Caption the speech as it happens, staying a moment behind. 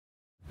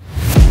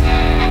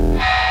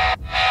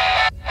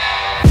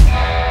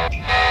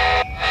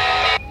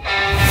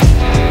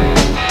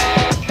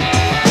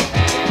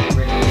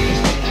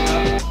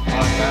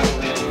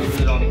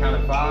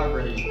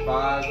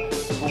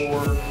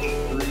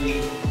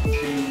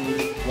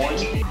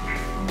Hey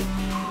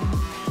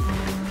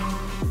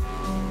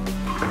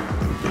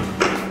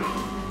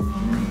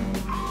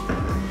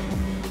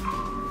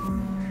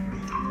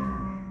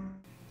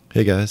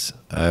guys,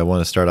 I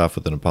want to start off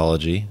with an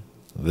apology.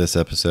 This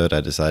episode I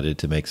decided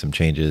to make some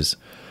changes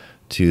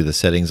to the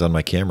settings on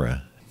my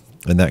camera,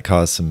 and that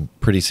caused some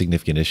pretty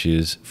significant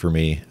issues for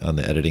me on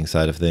the editing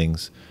side of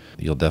things.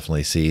 You'll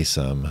definitely see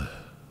some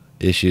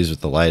issues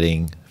with the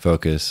lighting,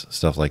 focus,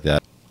 stuff like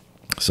that.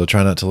 So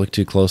try not to look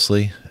too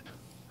closely.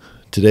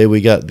 Today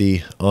we got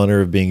the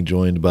honor of being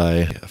joined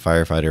by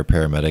firefighter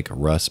paramedic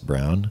Russ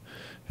Brown,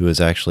 who is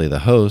actually the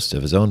host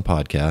of his own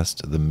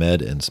podcast, the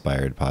Med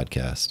Inspired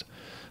Podcast.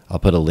 I'll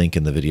put a link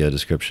in the video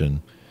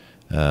description.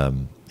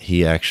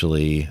 He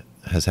actually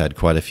has had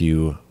quite a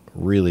few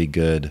really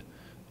good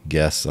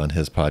guests on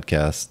his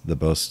podcast, the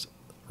most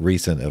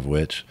recent of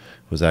which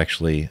was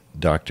actually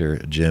Dr.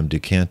 Jim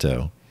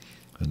Ducanto,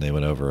 and they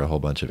went over a whole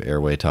bunch of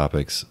airway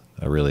topics.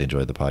 I really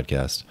enjoyed the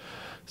podcast.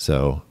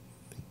 So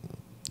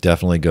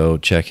definitely go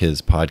check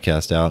his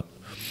podcast out,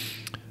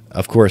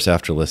 of course,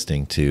 after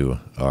listening to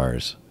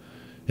ours.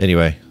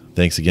 Anyway,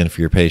 thanks again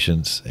for your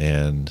patience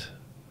and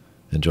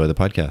enjoy the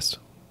podcast.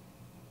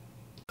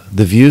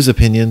 The views,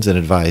 opinions, and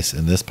advice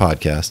in this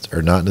podcast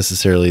are not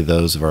necessarily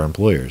those of our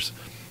employers.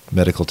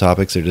 Medical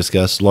topics are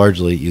discussed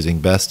largely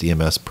using best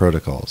EMS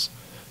protocols.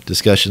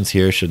 Discussions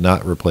here should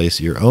not replace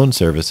your own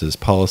services,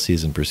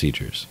 policies, and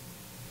procedures.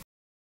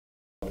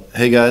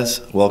 Hey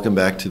guys, welcome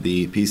back to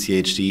the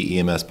PCHD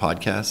EMS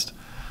podcast.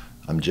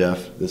 I'm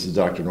Jeff, this is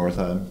Dr.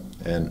 Northeim,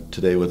 and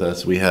today with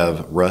us we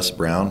have Russ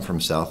Brown from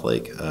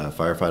Southlake,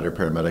 firefighter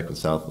paramedic with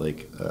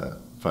Southlake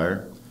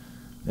Fire.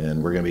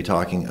 And we're going to be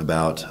talking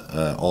about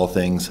all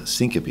things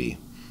syncope.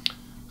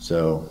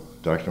 So,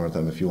 Dr.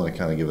 Northeim, if you want to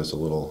kind of give us a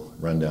little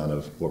rundown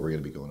of what we're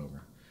going to be going over.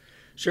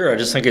 Sure. I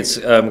just think it's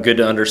good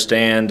to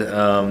understand,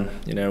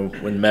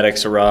 when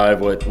medics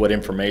arrive, what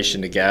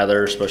information to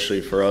gather,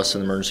 especially for us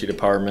in the emergency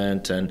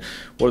department, and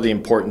what are the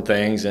important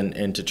things,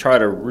 and to try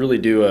to really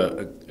do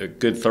a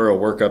good, thorough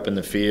workup in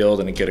the field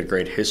and get a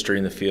great history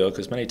in the field,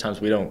 because many times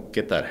we don't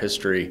get that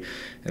history.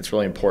 It's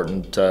really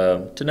important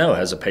to know,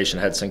 has a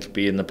patient had syncope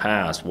in the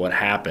past? What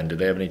happened? Did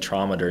they have any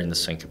trauma during the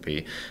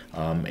syncope?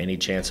 Any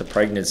chance of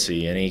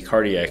pregnancy? Any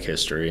cardiac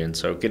history? And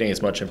so getting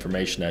as much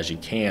information as you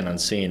can on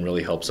scene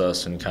really helps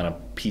us in kind of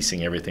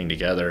piecing everything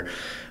together.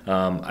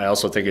 I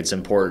also think it's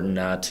important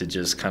not to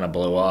just kind of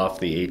blow off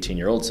the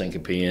 18-year-old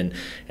syncope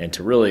and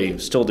to really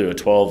still do a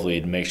 12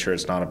 lead and make sure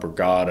it's not a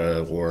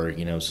Brugada or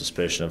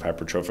suspicion of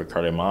hypertrophic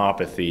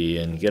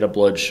cardiomyopathy, and get a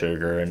blood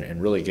sugar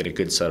and really get a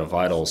good set of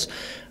vitals.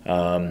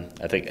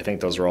 I think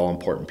those are all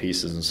important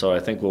pieces, and so I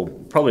think we'll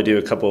probably do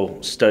a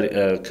couple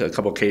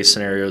case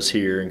scenarios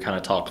here and kind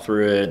of talk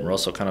through it, and we'll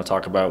also kind of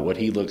talk about what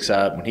he looks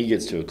at when he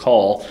gets to a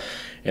call.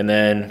 And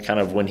then kind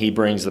of when he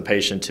brings the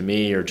patient to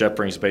me, or Jeff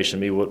brings the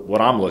patient to me, what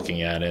I'm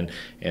looking at. And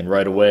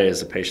right away, is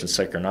the patient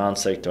sick or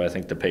non-sick? Do I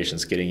think the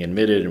patient's getting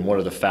admitted? And what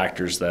are the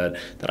factors that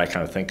I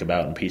kind of think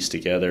about and piece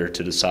together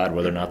to decide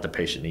whether or not the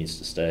patient needs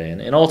to stay?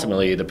 And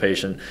ultimately, the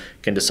patient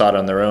can decide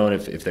on their own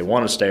if they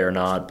want to stay or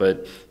not.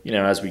 But,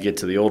 as we get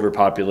to the older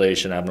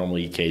population, abnormal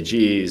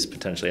EKGs,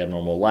 potentially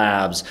abnormal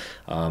labs,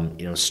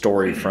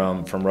 story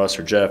from Russ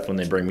or Jeff when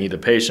they bring me the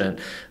patient,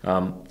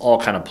 all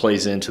kind of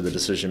plays into the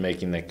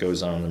decision-making that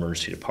goes on in the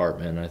emergency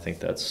department. And I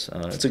think it's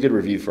a good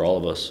review for all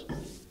of us.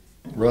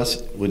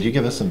 Russ, would you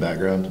give us some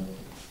background,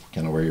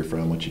 kind of where you're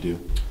from, what you do?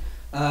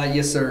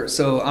 Yes, sir.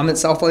 So I'm at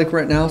Southlake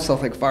right now,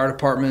 Southlake Fire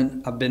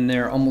Department. I've been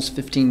there almost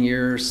 15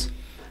 years.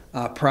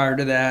 Prior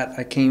to that,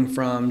 I came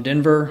from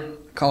Denver,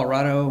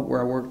 Colorado, where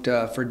I worked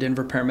for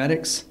Denver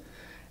Paramedics.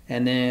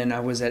 And then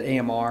I was at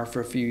AMR for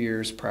a few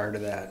years prior to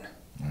that.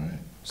 All right. Cool.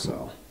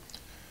 So,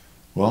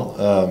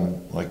 well,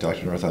 like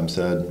Dr. Northeim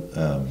said,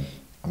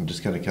 I'm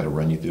just going to kind of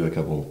run you through a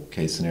couple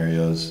case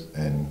scenarios,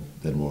 and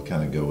then we'll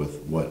kind of go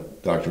with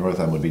what Dr.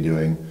 Northeim would be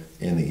doing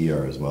in the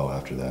ER as well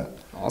after that.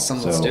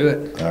 Awesome, let's do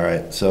it. All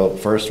right, so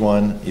first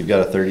one, you've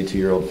got a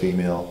 32-year-old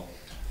female.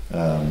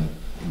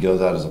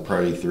 Goes out as a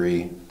priority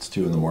 3. It's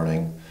 2 in the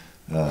morning.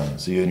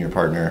 So you and your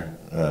partner,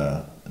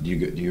 do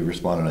you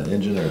respond on an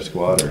engine or a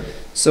squad? Or?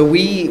 So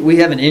we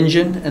have an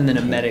engine and then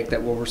a medic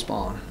that will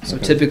respond. So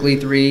typically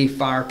 3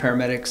 fire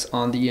paramedics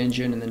on the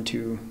engine and then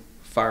 2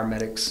 fire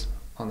medics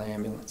on the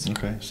ambulance.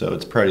 Okay, so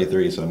it's priority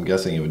 3, so I'm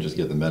guessing you would just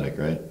get the medic,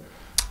 right?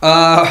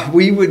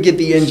 We would get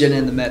the engine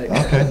and the medic.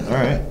 Okay, all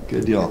right,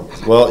 good deal.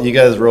 Well, you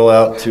guys roll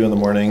out 2 in the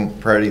morning,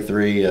 priority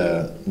 3,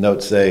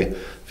 notes say,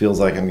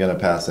 feels like I'm going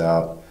to pass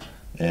out.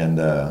 And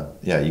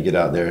you get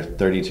out there,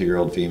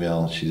 32-year-old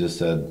female, she just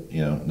said,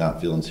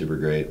 not feeling super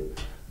great.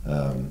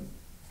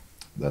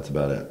 That's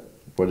about it.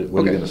 What are you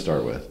going to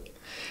start with?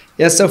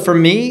 Yeah, so for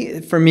me,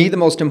 the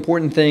most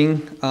important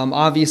thing,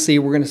 obviously,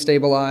 we're going to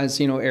stabilize,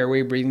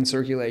 airway, breathing,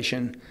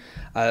 circulation.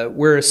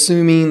 We're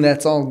assuming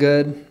that's all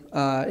good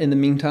in the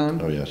meantime.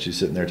 Oh yeah, she's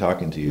sitting there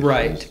talking to you.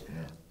 Right.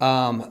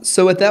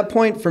 So at that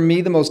point, for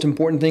me, the most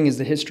important thing is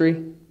the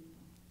history.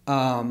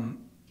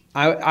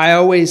 I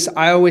always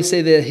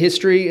say the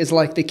history is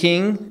like the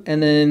king,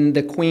 and then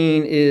the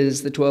queen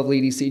is the 12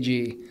 lead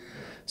ECG.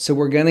 So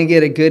we're going to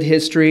get a good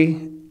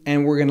history,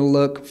 and we're going to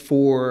look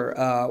for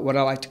what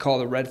I like to call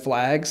the red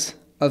flags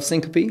of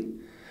syncope.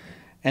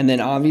 And then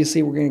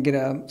obviously we're going to get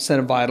a set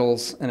of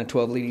vitals and a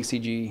 12-lead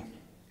ECG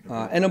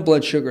and a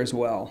blood sugar as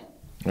well.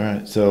 All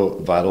right, so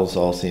vitals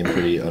all seem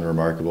pretty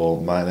unremarkable,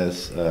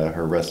 minus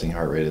her resting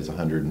heart rate is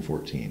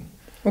 114.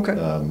 Okay.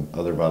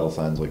 Other vital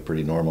signs look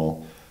pretty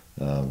normal.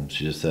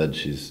 She just said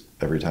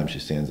every time she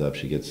stands up,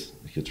 she gets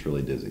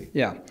really dizzy.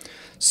 Yeah.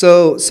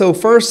 So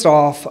first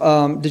off,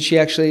 did she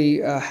actually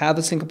have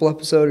a syncopal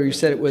episode, or you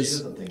said it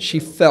was she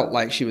felt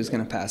like she was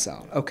going to pass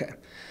out? Okay.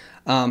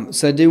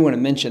 So I do want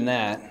to mention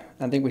that.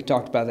 I think we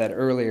talked about that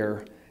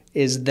earlier.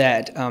 Is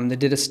that they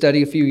did a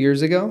study a few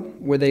years ago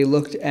where they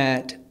looked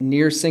at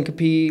near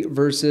syncope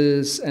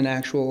versus an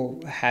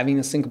actual having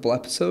a syncopal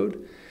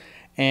episode,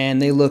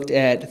 and they looked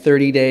at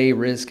 30-day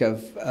risk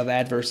of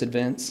adverse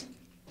events,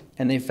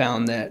 and they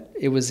found that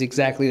it was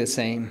exactly the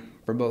same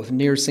for both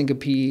near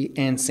syncope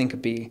and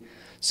syncope.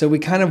 So we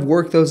kind of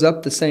work those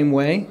up the same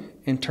way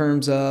in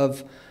terms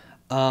of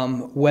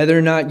whether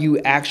or not you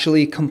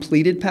actually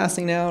completed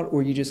passing out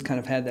or you just kind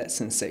of had that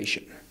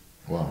sensation.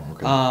 Wow,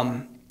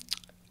 okay.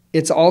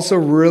 It's also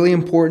really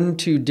important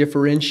to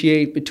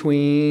differentiate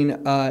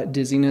between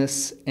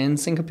dizziness and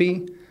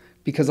syncope,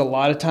 because a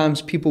lot of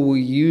times people will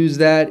use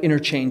that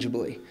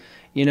interchangeably.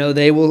 You know,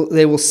 they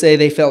will say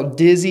they felt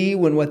dizzy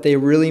when what they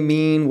really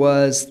mean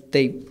was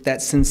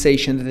that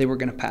sensation that they were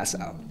going to pass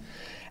out.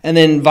 And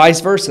then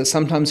vice versa.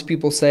 Sometimes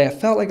people say, I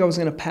felt like I was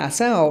going to pass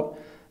out,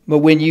 but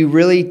when you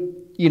really,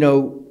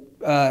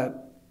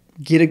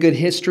 get a good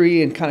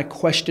history and kind of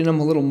question them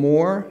a little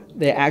more,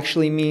 they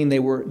actually mean they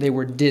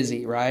were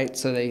dizzy, right?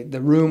 So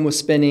the room was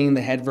spinning,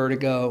 they had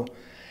vertigo.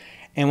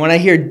 And when I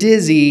hear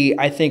dizzy,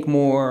 I think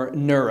more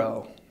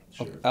neuro.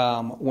 Sure.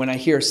 When I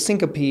hear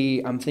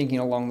syncope, I'm thinking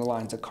along the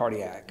lines of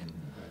cardiac.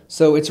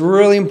 So it's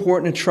really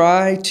important to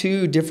try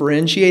to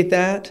differentiate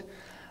that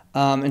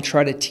and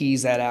try to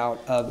tease that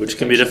out. Which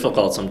can be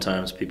difficult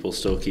sometimes. People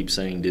still keep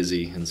saying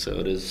dizzy, and so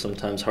it is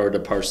sometimes hard to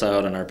parse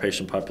out in our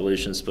patient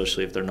population,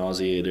 especially if they're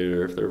nauseated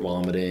or if they're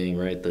vomiting,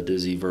 right? The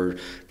dizzy,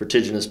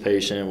 vertiginous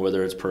patient,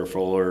 whether it's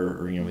peripheral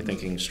or we're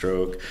thinking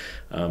stroke,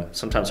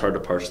 sometimes hard to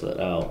parse that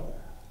out.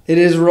 It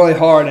is really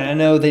hard, and I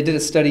know they did a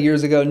study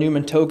years ago.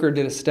 Newman Toker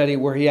did a study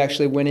where he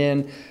actually went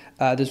in.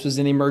 This was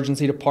in the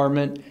emergency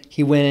department.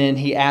 He went in,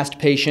 he asked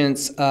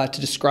patients to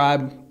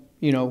describe,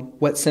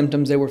 what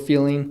symptoms they were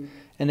feeling.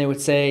 And they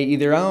would say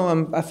either,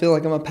 I feel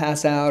like I'm going to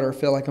pass out, or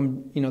feel like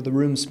I'm, the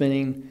room's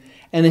spinning.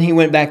 And then he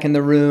went back in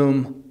the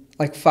room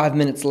like 5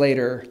 minutes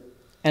later,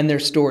 and their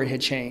story had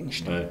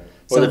changed. Right.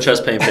 Or the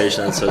chest pain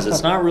patient that says,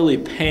 it's not really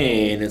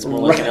pain, it's more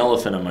like an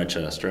elephant on my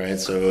chest, right?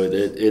 So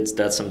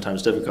that's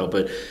sometimes difficult.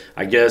 But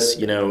I guess,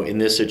 in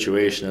this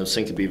situation of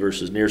syncope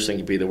versus near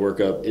syncope, the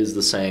workup is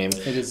the same.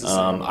 It is the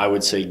same. I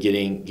would say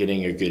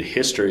getting a good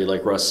history,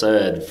 like Russ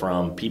said,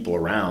 from people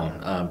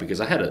around. Because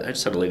I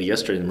just had a lady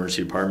yesterday in the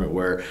emergency department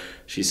where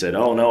she said,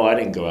 oh, no, I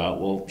didn't go out.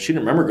 Well, she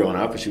didn't remember going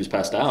out because she was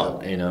passed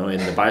out, and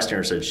the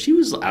bystander said she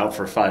was out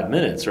for 5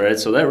 minutes, right?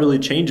 So that really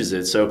changes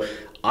it. So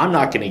I'm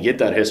not going to get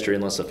that history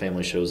unless the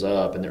family shows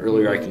up, and the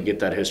earlier I can get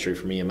that history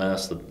from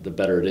EMS, the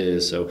better it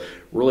is. So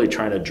really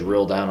trying to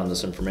drill down on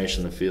this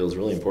information in the field is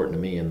really important to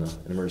me in the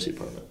emergency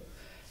department.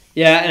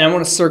 Yeah, and I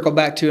want to circle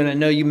back to, and I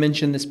know you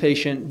mentioned this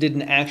patient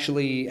didn't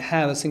actually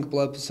have a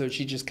syncopal episode,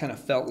 she just kind of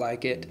felt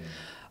like it.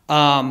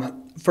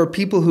 For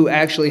people who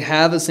actually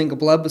have a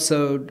syncopal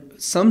episode,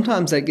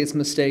 sometimes that gets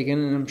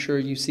mistaken, and I'm sure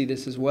you see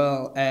this as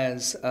well,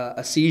 as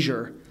a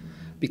seizure,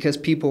 because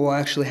people will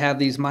actually have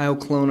these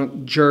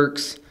myoclonic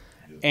jerks.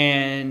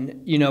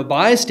 And,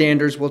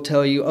 bystanders will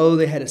tell you, oh,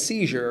 they had a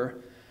seizure,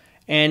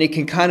 and it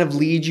can kind of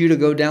lead you to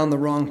go down the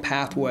wrong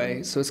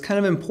pathway. So it's kind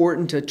of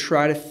important to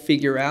try to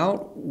figure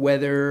out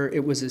whether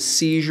it was a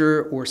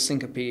seizure or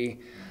syncope.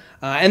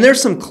 And there's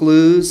some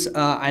clues.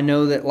 I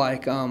know that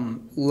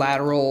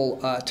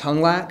lateral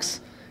tongue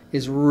lax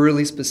is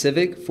really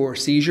specific for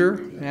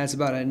seizure. It has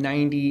about a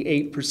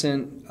 98%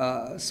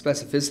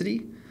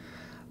 specificity.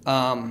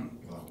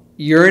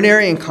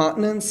 Urinary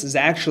incontinence is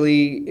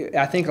actually,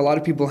 I think a lot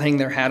of people hang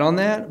their hat on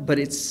that, but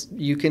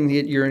you can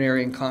get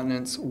urinary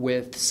incontinence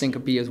with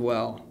syncope as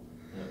well.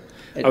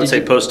 I would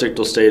say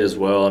postictal state as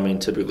well. I mean,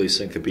 typically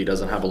syncope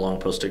doesn't have a long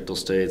postictal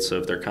state, so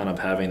if they're kind of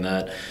having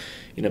that,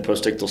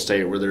 postictal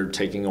state where they're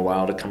taking a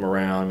while to come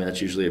around, I mean,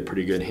 that's usually a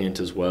pretty good hint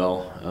as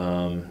well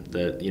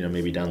that,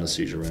 maybe down the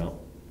seizure route.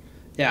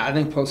 Yeah, I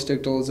think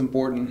postictal is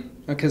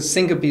important because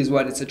syncope is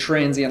it's a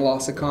transient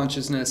loss of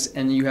consciousness,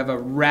 and you have a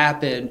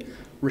rapid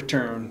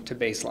return to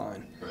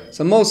baseline. Right.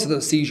 So most of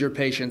those seizure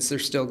patients, they're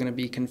still going to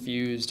be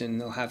confused,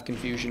 and they'll have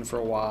confusion for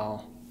a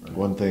while.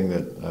 One thing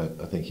that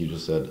I think you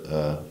just said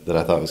that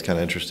I thought was kind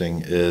of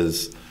interesting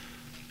is,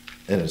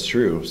 and it's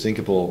true,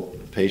 syncopal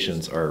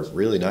patients are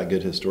really not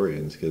good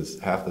historians because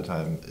half the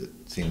time it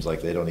seems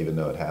like they don't even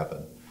know it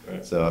happened.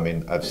 Right. So I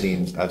mean, I've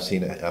seen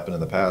it happen in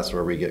the past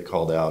where we get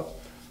called out,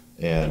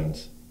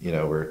 and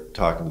we're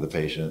talking to the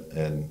patient,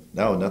 and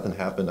no, nothing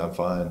happened, I'm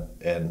fine,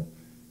 and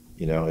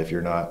if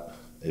you're not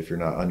if you're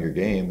not on your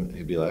game,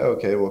 he'd be like,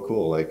 okay, well,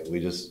 cool. Like, we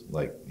just,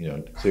 like,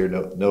 clear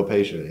no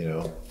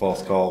patient,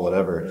 false call,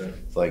 whatever. Yeah.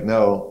 It's like,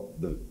 no,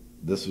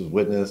 this was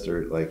witnessed,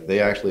 or like they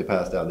actually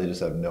passed out. They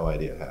just have no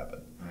idea it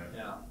happened.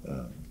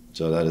 Yeah.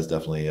 So that is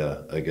definitely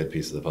a good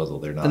piece of the puzzle.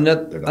 They're not.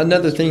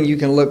 Another thing you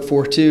can look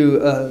for too.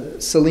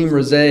 Salim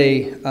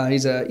Rosé,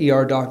 he's a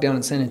ER doc down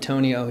in San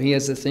Antonio. He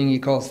has a thing he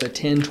calls the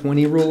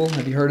 10-20 rule.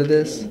 Have you heard of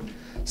this?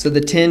 So the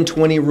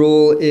 10-20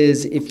 rule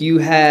is if you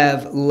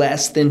have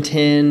less than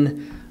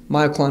 10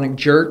 myoclonic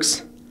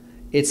jerks,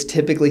 it's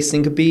typically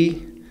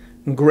syncope.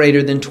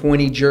 Greater than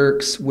 20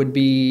 jerks would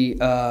be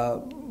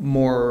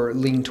more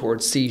lean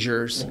towards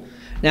seizures.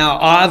 Now,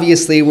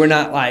 obviously, we're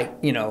not like,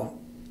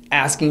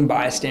 asking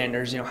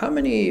bystanders, how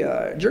many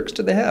jerks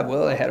do they have?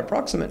 Well, they had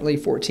approximately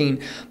 14.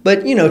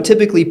 But,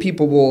 typically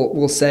people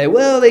will say,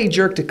 well, they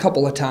jerked a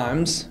couple of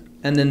times,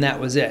 and then that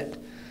was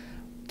it.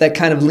 That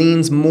kind of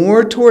leans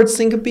more towards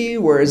syncope,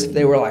 whereas if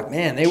they were like,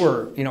 man, they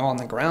were, on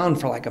the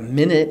ground for like a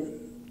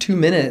minute, 2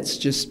 minutes,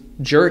 just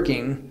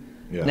jerking.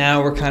 Yeah.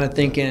 Now we're kind of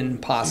thinking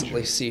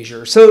possibly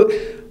seizure. So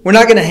we're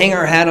not going to hang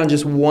our hat on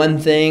just one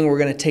thing. We're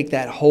going to take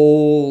that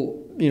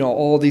whole,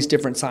 all these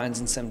different signs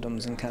and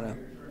symptoms and kind of.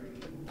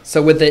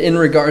 So in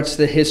regards to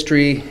the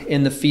history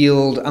in the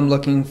field, I'm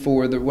looking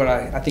for what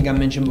I think I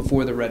mentioned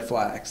before, the red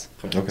flags.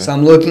 Okay. So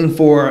I'm looking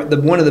for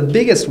one of the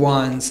biggest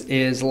ones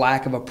is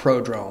lack of a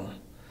prodrome.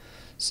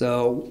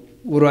 So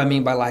what do I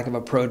mean by lack of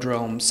a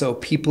prodrome? So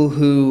people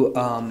who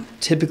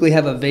typically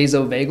have a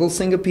vasovagal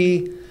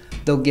syncope,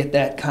 they'll get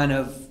that kind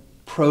of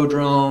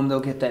prodrome,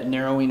 they'll get that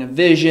narrowing of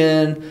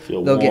vision,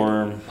 they'll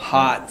warm, get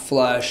hot,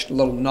 flushed, a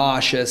little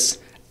nauseous,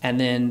 and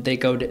then they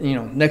go,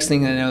 next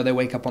thing they know, they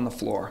wake up on the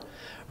floor.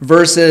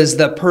 Versus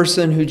the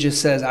person who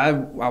just says, I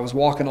was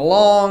walking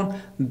along,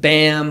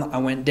 bam, I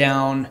went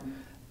down.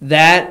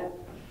 That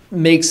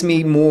makes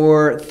me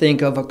more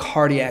think of a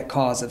cardiac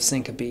cause of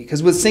syncope.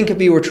 Because with syncope,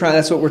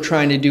 that's what we're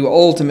trying to do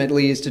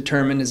ultimately, is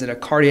determine is it a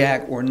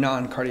cardiac or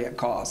non-cardiac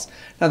cause.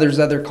 Now there's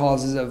other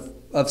causes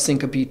of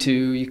syncope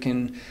too. You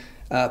can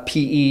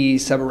PE,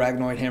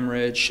 subarachnoid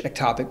hemorrhage,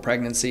 ectopic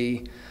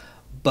pregnancy.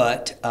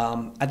 But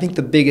I think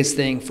the biggest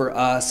thing for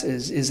us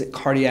is it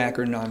cardiac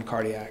or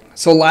non-cardiac?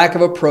 So lack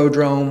of a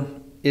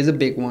prodrome is a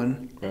big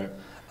one. Right.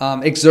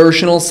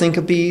 Exertional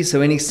syncope,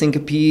 so any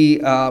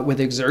syncope with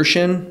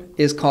exertion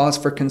is cause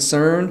for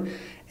concern.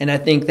 And I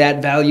think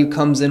that value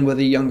comes in with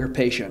a younger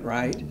patient,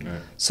 right?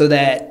 So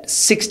that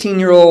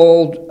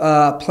 16-year-old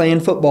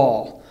playing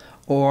football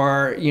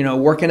or,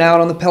 working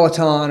out on the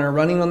Peloton or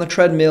running on the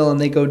treadmill and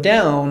they go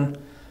down,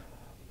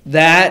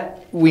 that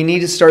we need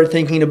to start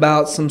thinking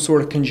about some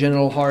sort of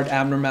congenital heart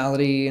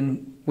abnormality,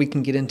 and we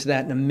can get into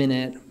that in a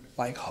minute,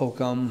 like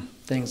hokum,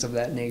 things of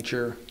that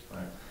nature.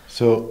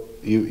 So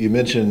you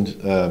mentioned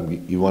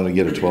you want to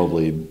get a 12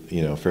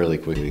 lead, fairly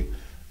quickly,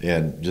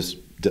 and just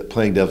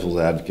playing devil's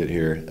advocate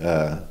here.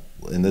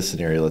 In this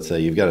scenario, let's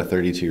say you've got a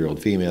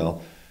 32-year-old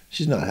female.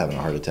 She's not having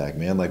a heart attack,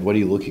 man. Like, what are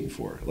you looking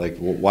for? Like,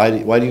 why do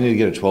you need to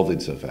get a 12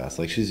 lead so fast?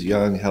 Like, she's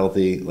young,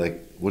 healthy.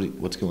 Like,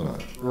 what's going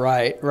on?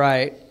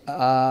 Right.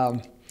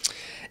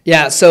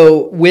 Yeah,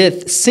 so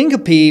with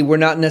syncope, we're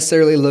not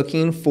necessarily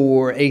looking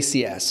for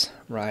ACS,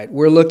 right?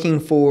 We're looking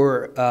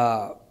for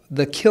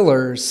the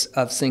killers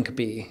of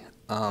syncope,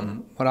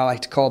 what I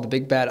like to call the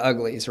big bad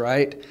uglies,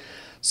 right?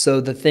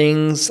 So the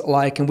things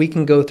like, and we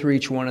can go through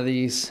each one of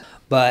these,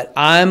 but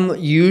I'm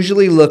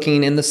usually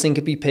looking in the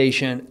syncope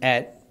patient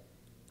at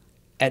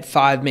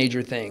 5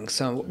 major things.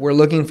 So we're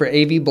looking for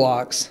AV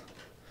blocks.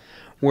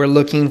 We're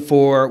looking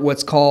for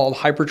what's called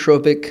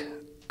hypertrophic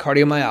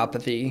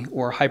cardiomyopathy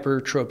or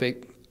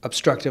hypertrophic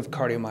obstructive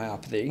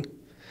cardiomyopathy.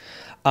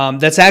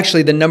 That's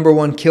actually the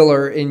 #1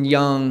 killer in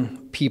young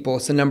people.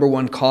 It's the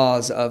 #1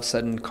 cause of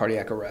sudden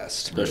cardiac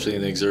arrest. Especially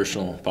in the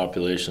exertional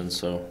population.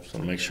 So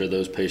make sure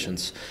those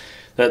patients,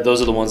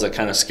 those are the ones that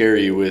kind of scare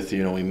you with, we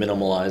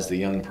minimalize the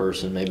young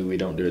person. Maybe we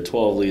don't do a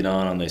 12 lead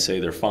on them. They say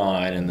they're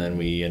fine, and then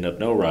we end up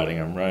no riding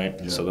them, right?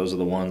 Yeah. So those are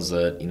the ones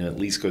that, at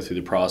least go through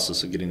the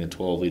process of getting the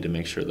 12 lead to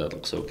make sure that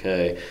looks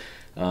okay.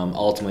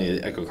 Ultimately,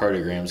 the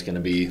echocardiogram is going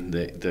to be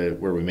the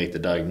where we make the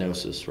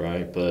diagnosis,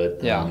 right? But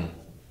yeah.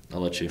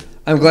 I'll let you.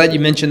 I'm glad you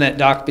mentioned that,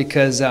 Doc,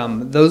 because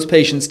those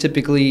patients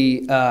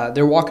typically,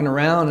 they're walking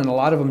around and a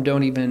lot of them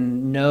don't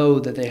even know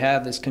that they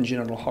have this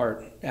congenital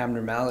heart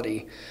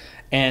abnormality.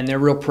 And they're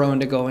real prone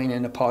to going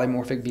into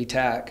polymorphic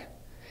VTAC.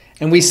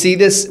 And we see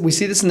this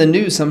in the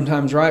news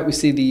sometimes, right? We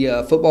see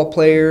the football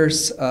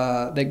players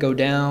that go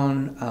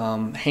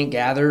down. Hank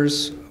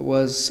Gathers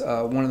was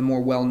one of the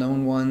more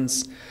well-known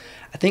ones.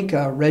 I think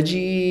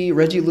Reggie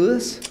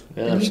Lewis.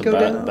 Yeah, there's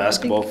some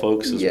basketball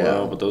folks as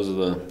well, but those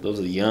are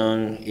the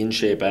young, in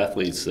shape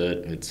athletes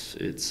that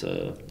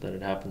that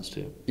it happens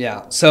to.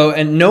 Yeah. So,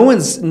 and no one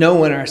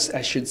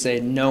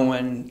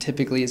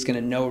typically is going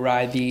to no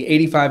ride the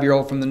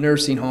 85-year-old from the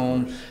nursing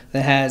home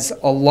that has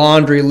a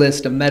laundry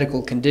list of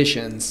medical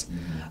conditions.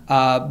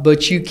 Mm-hmm.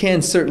 But you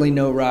can certainly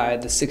no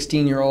ride the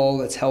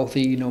 16-year-old that's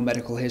healthy, no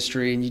medical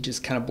history, and you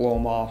just kind of blow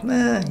them off.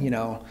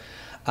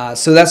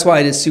 So that's why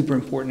it is super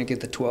important to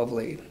get the 12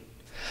 lead.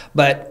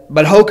 But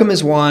Hokum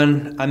is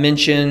one. I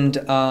mentioned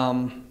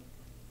what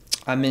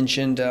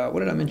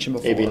did I mention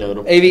before? AV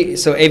nodal.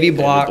 AV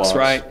blocks,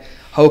 right?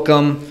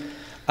 Hokum.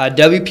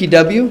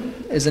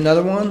 WPW is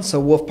another one. So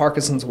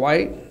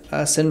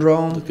Wolff-Parkinson's-White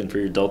syndrome. Looking for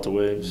your delta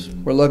waves.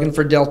 We're looking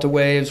for delta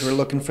waves. We're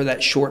looking for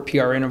that short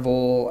PR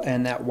interval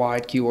and that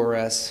wide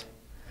QRS.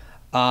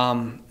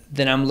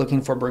 Then I'm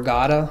looking for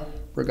Brugada.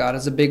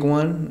 Brugada's a big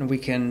one, and we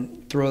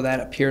can throw that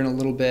up here in a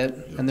little bit.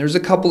 And there's a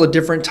couple of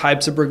different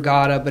types of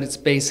Brugada, but it's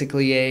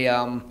basically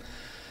a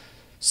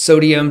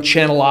sodium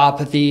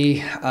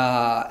channelopathy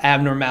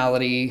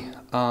abnormality.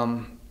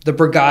 The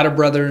Brugada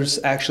brothers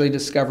actually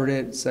discovered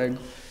it. It's a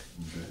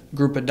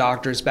group of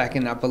doctors back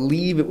in, I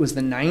believe it was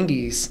the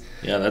 90s.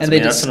 Yeah, that's an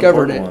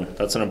important one.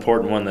 That's an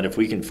important one that if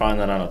we can find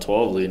that on a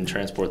 12 lead and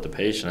transport the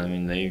patient, I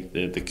mean,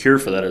 the cure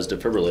for that is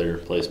defibrillator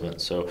replacement.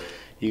 So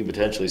you can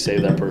potentially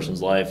save that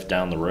person's life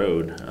down the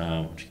road,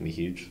 which can be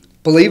huge.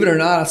 Believe it or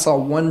not, I saw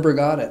one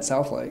Brugada at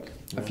Southlake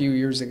a few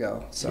years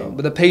ago. So,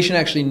 but the patient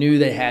actually knew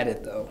they had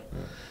it though.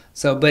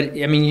 So,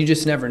 but I mean, you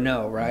just never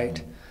know,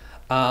 right?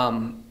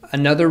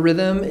 Another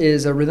rhythm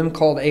is a rhythm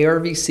called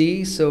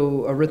ARVC,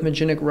 so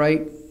arrhythmogenic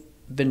right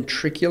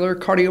ventricular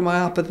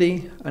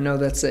cardiomyopathy. I know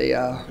that's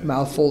a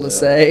mouthful to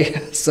say.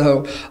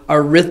 So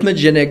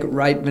arrhythmogenic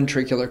right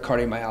ventricular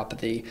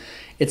cardiomyopathy.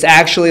 It's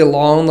actually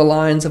along the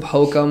lines of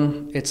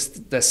Hokum. It's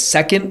the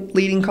second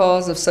leading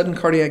cause of sudden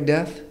cardiac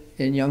death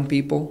in young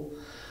people.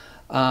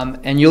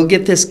 And you'll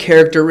get this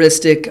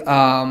characteristic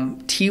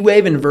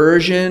T-wave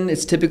inversion.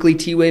 It's typically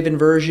T-wave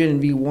inversion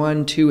in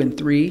V1, 2, and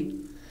 3.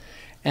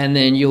 And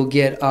then you'll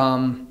get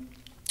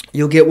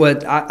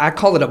what I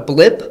call it a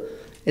blip.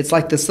 It's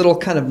like this little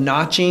kind of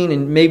notching,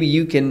 and maybe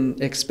you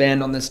can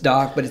expand on this,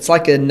 Doc, but it's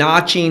like a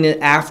notching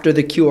after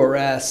the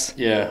QRS.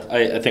 Yeah,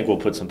 I think we'll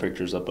put some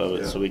pictures up of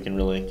it so we can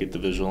really get the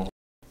visual.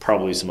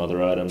 Probably some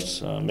other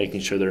items,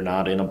 making sure they're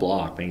not in a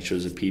block, making sure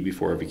there's a P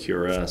before every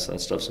QRS. That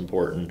stuff's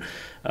important.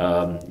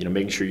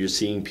 Making sure you're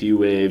seeing P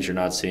waves, you're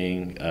not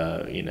seeing,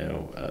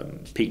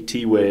 peak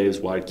T waves,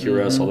 wide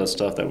QRS, all that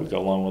stuff that would go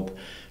along with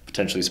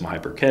potentially some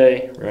hyper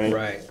K, right?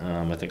 Right.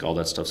 I think all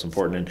that stuff's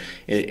important.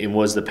 And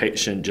was the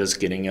patient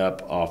just getting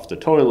up off the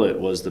toilet?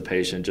 Was the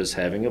patient just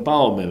having a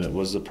bowel movement?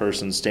 Was the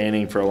person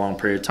standing for a long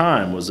period of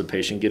time? Was the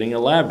patient getting a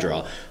lab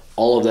draw?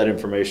 All of that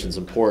information is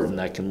important.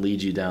 That can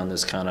lead you down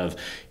this kind of,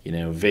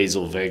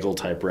 vasovagal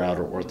type route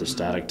or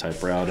orthostatic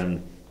type route.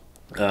 And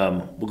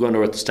we'll go into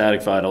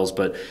orthostatic vitals,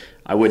 but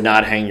I would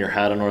not hang your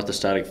hat on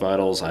orthostatic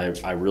vitals.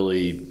 I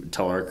really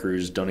tell our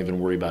crews, don't even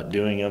worry about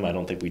doing them. I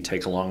don't think we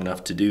take long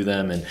enough to do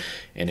them. And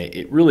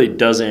it really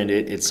doesn't.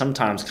 It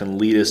sometimes can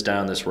lead us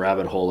down this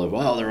rabbit hole of,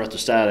 they're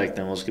orthostatic,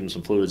 then let's give them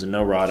some fluids and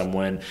no rod them,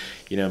 when,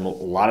 a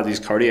lot of these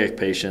cardiac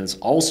patients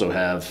also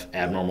have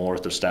abnormal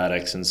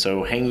orthostatics. And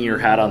so hanging your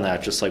hat on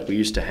that, just like we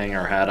used to hang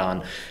our hat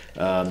on,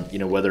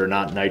 whether or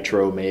not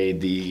nitro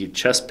made the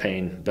chest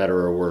pain better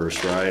or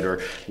worse, right?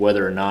 Or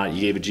whether or not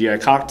you gave a GI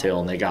cocktail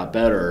and they got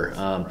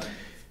better.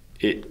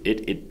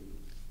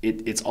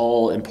 It's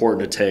all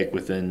important to take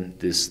within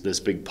this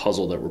big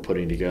puzzle that we're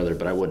putting together,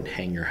 but I wouldn't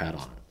hang your hat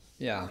on it.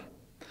 Yeah.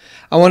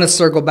 I want to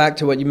circle back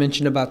to what you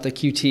mentioned about the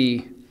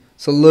QT.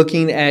 So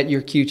looking at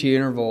your QT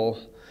interval,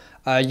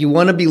 you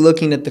want to be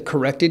looking at the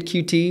corrected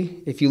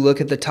QT. If you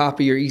look at the top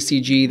of your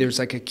ECG, there's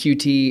like a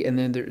QT and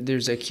then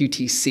there's a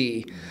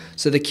QTC.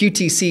 So the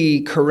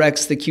QTC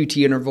corrects the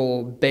QT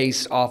interval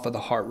based off of the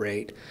heart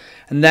rate.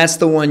 And that's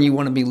the one you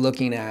want to be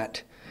looking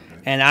at.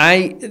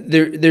 And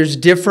there's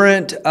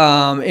different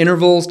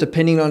intervals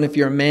depending on if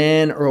you're a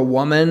man or a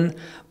woman,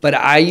 but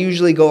I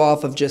usually go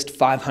off of just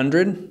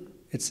 500.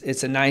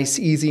 It's a nice,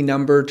 easy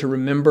number to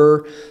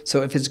remember.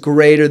 So if it's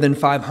greater than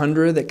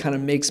 500, that kind of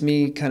makes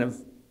me kind of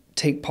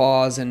take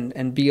pause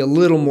and be a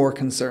little more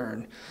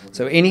concerned.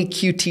 So any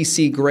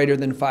QTC greater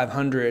than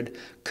 500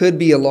 could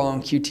be a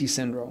long QT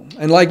syndrome.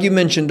 And like you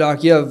mentioned,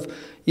 Doc, you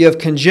have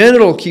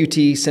congenital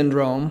QT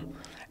syndrome,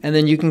 and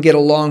then you can get a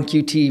long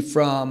QT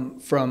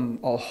from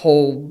a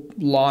whole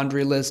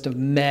laundry list of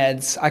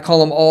meds. I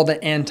call them all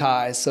the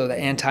antis, so the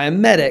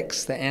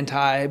antiemetics, the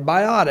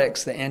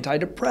antibiotics, the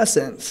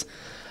antidepressants.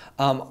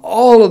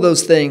 All of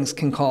those things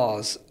can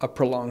cause a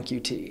prolonged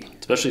QT.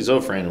 Especially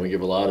Zofran, and we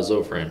give a lot of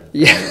Zofran.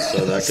 Yeah. Right?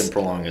 So that can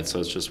prolong it. So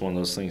it's just one of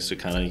those things to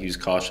kind of use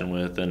caution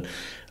with. And,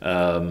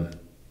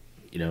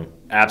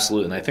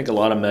 absolutely. And I think a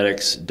lot of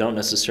medics don't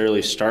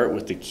necessarily start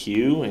with the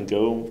Q and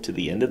go to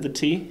the end of the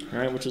T,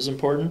 right, which is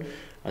important.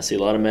 I see a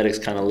lot of medics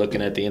kind of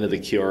looking at the end of the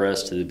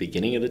QRS to the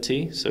beginning of the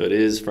T. So it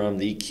is from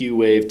the Q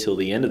wave till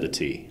the end of the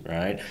T,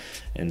 right?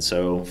 And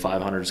so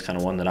 500 is kind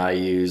of one that I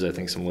use. I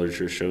think some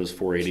literature shows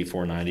 480,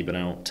 490, but I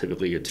don't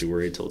typically get too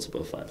worried till it's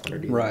above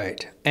 500. Either.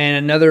 Right. And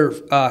another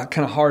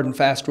kind of hard and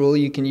fast rule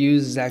you can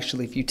use is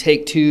actually if you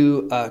take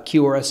two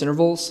QRS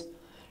intervals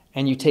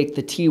and you take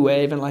the T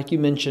wave, and like you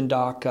mentioned,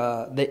 Doc,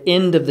 the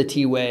end of the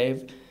T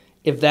wave,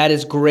 if that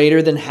is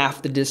greater than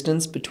half the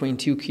distance between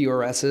two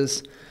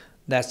QRSs,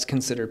 that's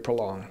considered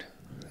prolonged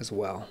as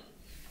well.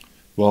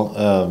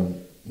 Well,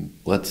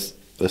 let's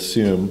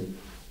assume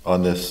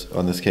on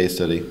this case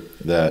study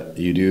that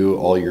you do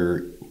all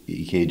your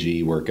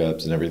EKG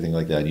workups and everything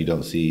like that, you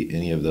don't see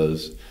any of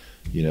those,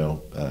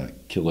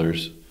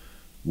 killers,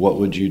 what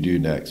would you do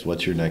next?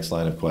 What's your next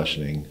line of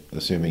questioning,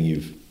 assuming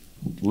you've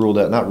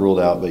not ruled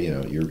out, but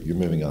you're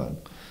moving on?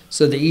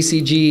 So the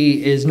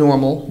ECG is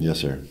normal. Yes,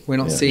 sir. We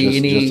don't see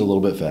any. Just a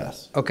little bit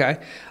fast. Okay.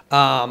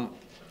 And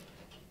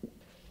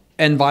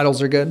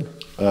vitals are good.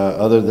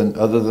 Other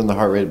than the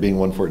heart rate being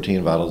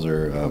 114, vitals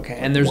are okay.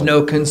 And there's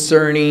no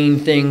concerning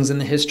things in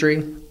the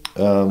history,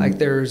 like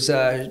there's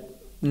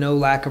no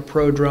lack of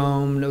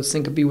prodrome, no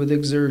syncope with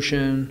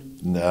exertion.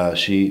 No,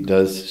 she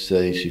does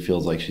say she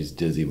feels like she's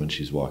dizzy when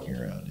she's walking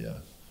around. Yeah.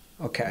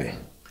 Okay.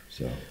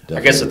 Yeah. So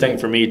I guess the thing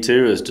for me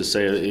too is to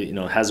say,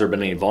 has there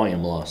been any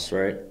volume loss,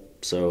 right?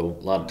 So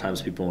a lot of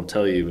times people won't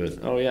tell you,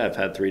 but, oh yeah, I've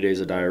had 3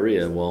 days of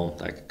diarrhea. Well,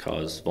 that could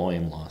cause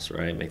volume loss,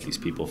 right? Make these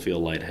people feel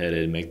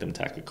lightheaded, make them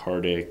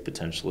tachycardic,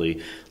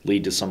 potentially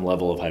lead to some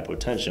level of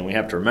hypotension. We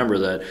have to remember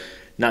that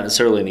not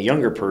necessarily in a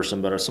younger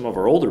person, but some of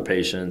our older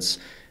patients,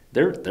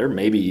 they're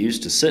maybe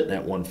used to sitting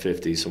at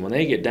 150. So when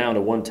they get down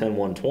to 110,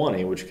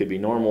 120, which could be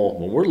normal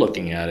when we're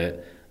looking at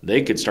it,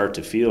 they could start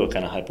to feel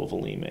kind of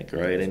hypovolemic,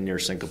 right? And you're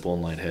syncopal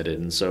and lightheaded.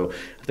 And so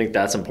I think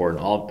that's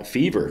important.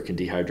 Fever can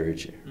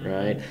dehydrate you,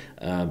 right?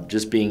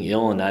 Just being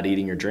ill and not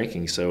eating or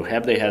drinking. So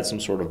have they had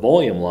some sort of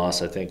volume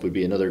loss, I think would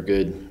be another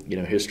good,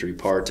 history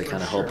part to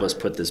kind of help us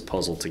put this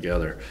puzzle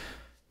together.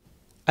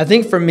 I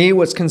think for me,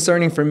 what's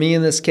concerning for me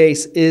in this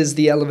case is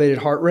the elevated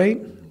heart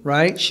rate,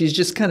 right? She's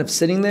just kind of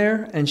sitting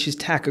there and she's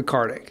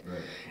tachycardic.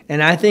 Right.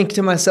 And I think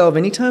to myself,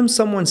 anytime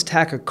someone's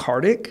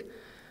tachycardic,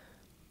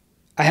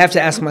 I have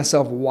to ask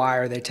myself, why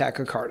are they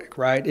tachycardic,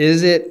 right?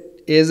 Is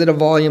it a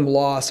volume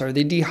loss? Are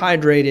they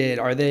dehydrated?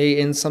 Are they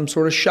in some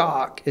sort of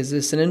shock? Is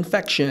this an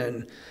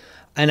infection?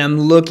 And I'm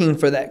looking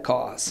for that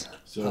cause.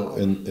 So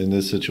in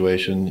this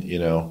situation,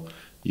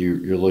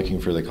 you're looking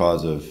for the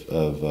cause of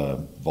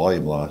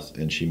volume loss,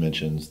 and she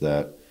mentions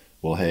that,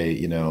 well, hey,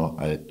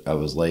 I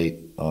was late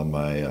on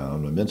my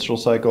menstrual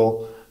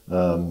cycle,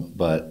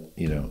 but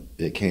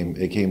it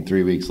came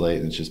 3 weeks late,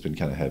 and it's just been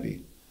kind of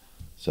heavy.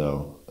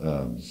 So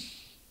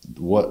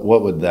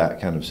what would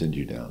that kind of send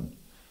you down?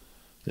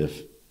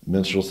 If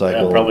menstrual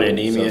cycle, probably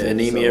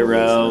anemia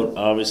route,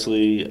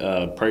 obviously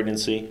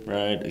pregnancy,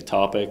 right,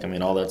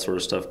 ectopic, all that sort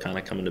of stuff kind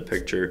of come into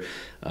picture.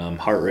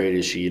 Heart rate,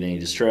 is she in any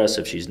distress?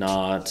 If she's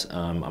not,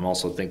 I'm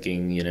also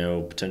thinking,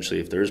 potentially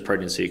if there is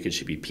pregnancy, could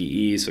she be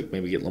PE? So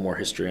maybe get a little more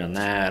history on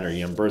that. Are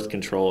you on birth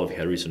control? If you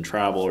had recent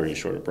travel, or are you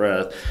short of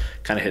breath?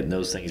 Kind of hitting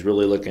those things.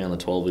 Really looking on the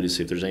 12 lead to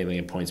see if there's anything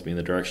that points me in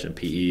the direction of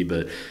PE.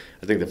 But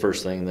I think the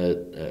first thing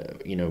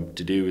that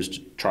to do is to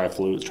try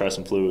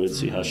some fluids,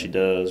 see how she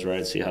does,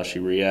 right? See how she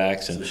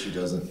reacts. And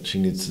so she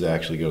needs to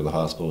actually go to the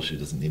hospital. She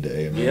doesn't need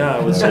to AMA. Yeah,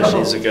 I would say she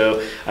needs to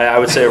go. I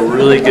would say a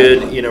really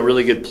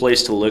good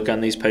place to look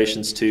on these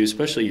patients too,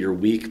 especially your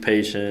weak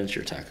patients,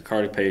 your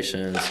tachycardic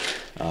patients,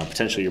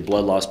 potentially your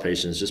blood loss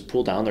patients. Just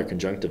pull down their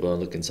conjunctiva and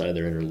look inside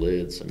their inner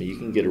lids. You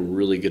can get a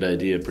really good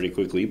idea pretty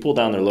quickly. You pull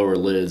down their lower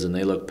lids and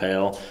they look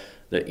pale,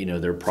 that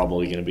they're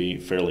probably going to be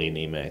fairly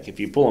anemic. If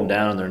you pull them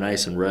down and they're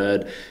nice and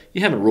red,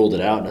 you haven't ruled it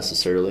out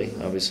necessarily.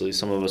 Obviously,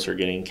 some of us are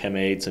getting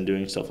chemates and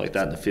doing stuff like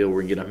that in the field.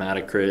 We're getting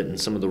hematocrit, and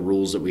some of the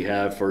rules that we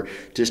have for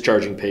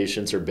discharging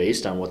patients are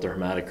based on what their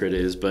hematocrit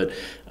is. But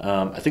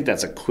I think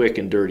that's a quick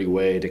and dirty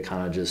way to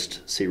kind of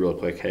just see real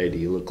quick, hey, do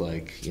you look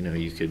like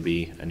you could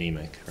be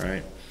anemic,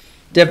 right?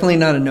 Definitely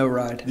not a no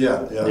ride.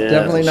 Yeah.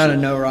 Definitely not a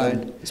no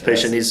ride. This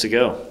patient needs to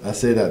go. I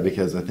say that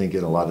because I think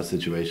in a lot of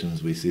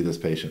situations we see this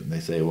patient and they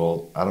say,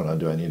 well, I don't know,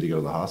 do I need to go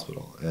to the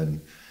hospital?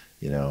 And,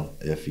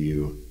 if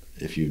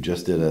you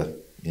just did a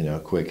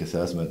quick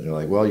assessment, and you're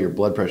like, well, your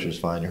blood pressure is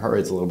fine, your heart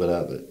rate's a little bit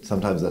up, but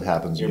sometimes that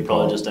happens. You're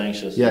probably just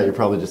anxious. Yeah, you're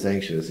probably just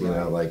anxious.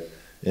 Right. Like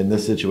in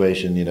this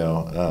situation, it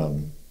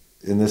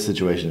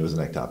was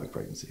an ectopic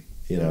pregnancy.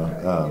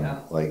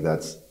 Like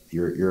that's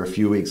you're a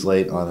few weeks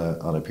late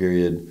on a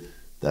period.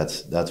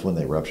 That's when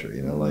they rupture,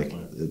 like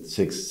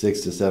 6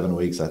 to 7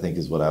 weeks, I think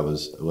is what I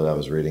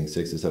was reading.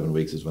 6 to 7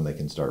 weeks is when they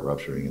can start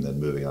rupturing, and then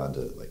moving on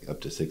to like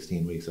up to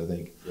 16 weeks, I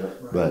think. Yep.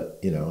 Right. But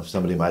if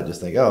somebody might just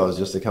think, oh, it was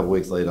just a couple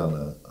weeks late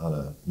on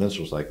a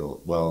menstrual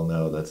cycle. Well,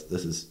 no, this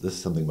is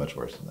something much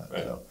worse than that.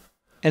 Right. So.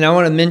 And I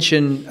want to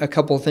mention a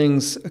couple of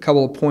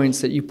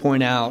points that you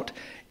point out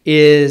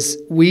is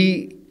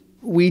we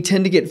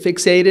tend to get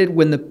fixated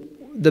when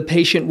the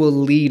patient will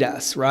lead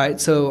us, right?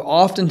 So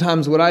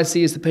oftentimes what I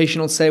see is the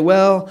patient will say,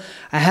 well,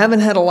 I haven't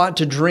had a lot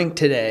to drink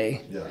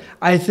today. Yeah.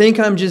 I think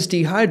I'm just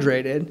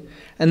dehydrated.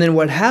 And then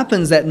what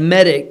happens, that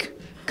medic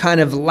kind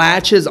of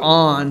latches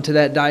on to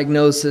that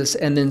diagnosis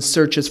and then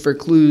searches for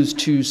clues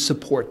to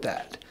support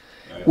that.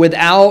 Right.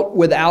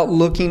 Without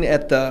looking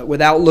at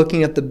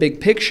the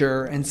big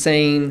picture and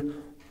saying,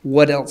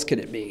 what else could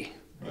it be?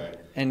 Right.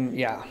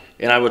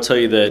 And I will tell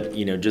you that,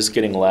 just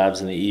getting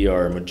labs in the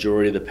ER, a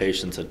majority of the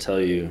patients that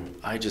tell you,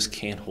 I just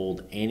can't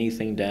hold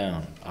anything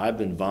down. I've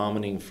been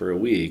vomiting for a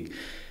week.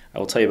 I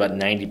will tell you about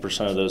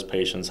 90% of those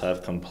patients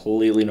have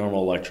completely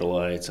normal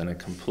electrolytes and a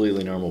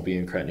completely normal B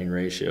and creatinine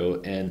ratio.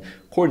 And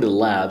according to the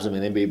labs, I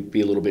mean, they may be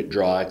a little bit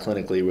dry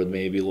clinically with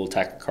maybe a little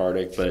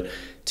tachycardic, but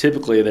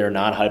typically they're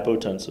not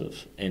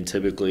hypotensive, and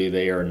typically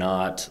they are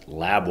not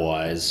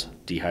lab-wise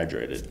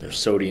dehydrated. Their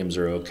sodiums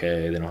are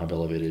okay. They don't have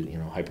elevated,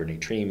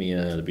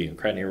 hypernatremia. The B and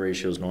creatinine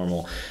ratio is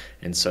normal.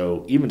 And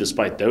so even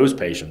despite those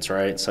patients,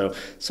 right? So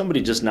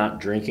somebody just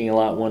not drinking a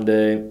lot one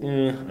day,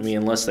 I mean,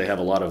 unless they have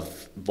a lot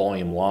of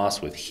volume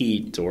loss with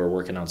heat or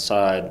working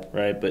outside,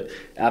 right? But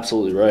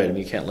absolutely right. I mean,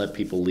 you can't let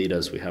people lead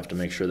us. We have to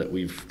make sure that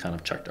we've kind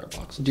of checked our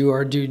boxes. Do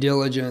our due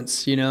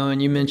diligence,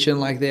 and you mentioned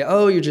like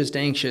you're just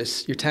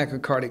anxious. You're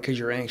tachycardic because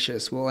you're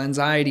anxious. Well,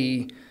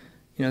 anxiety,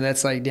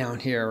 that's like down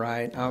here,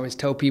 right? I always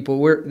tell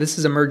people this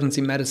is emergency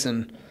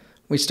medicine.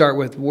 We start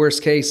with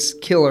worst case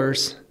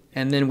killers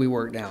and then we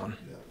work down.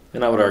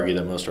 And I would argue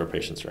that most of our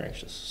patients are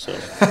anxious. So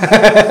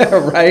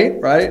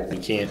right.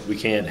 We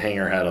can't hang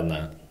our hat on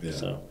that. Yeah.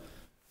 So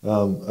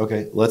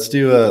okay, let's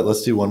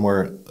do one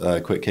more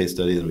quick case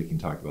study that we can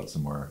talk about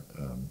some more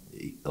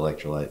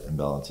electrolyte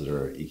imbalances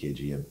or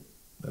EKG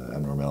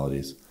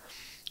abnormalities.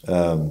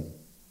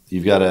 You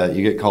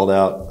get called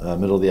out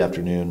middle of the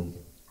afternoon,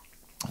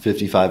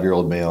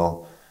 55-year-old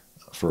male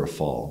for a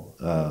fall.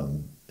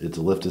 It's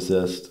a lift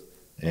assist,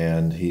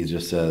 and he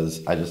just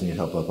says, "I just need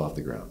help up off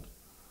the ground."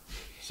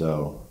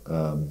 So,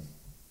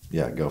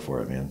 go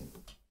for it, man.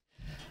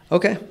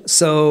 Okay.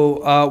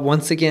 So,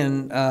 once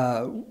again,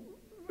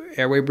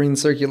 airway breathing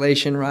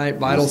circulation, right?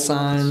 Vital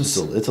signs.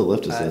 It's a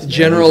lift assist.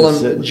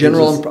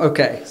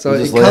 Okay. So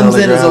it comes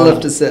in as a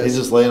lift assist. He's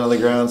just laying on the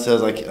ground,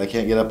 says, I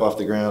can't get up off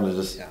the ground. I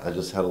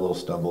just had a little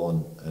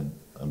stumble and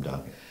I'm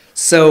done.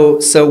 So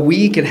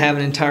we could have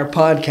an entire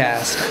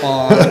podcast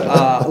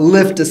on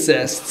lift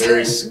assists.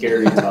 Very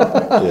scary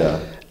topic. Yeah.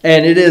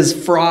 And it is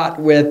fraught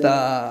with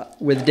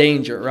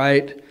danger,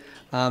 right?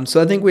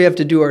 So I think we have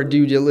to do our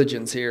due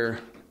diligence here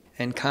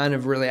and kind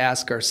of really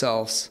ask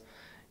ourselves,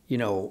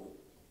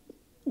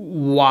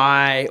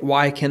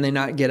 why can they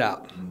not get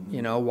up?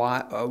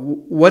 Why?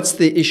 What's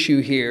the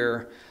issue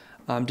here?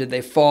 Did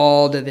they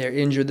fall? Did they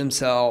injure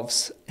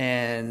themselves?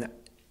 And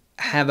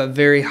have a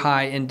very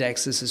high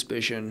index of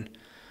suspicion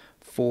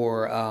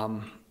for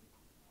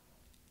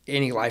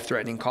any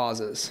life-threatening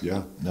causes.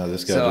 Yeah, no,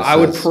 this guy. So I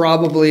would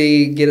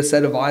probably get a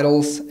set of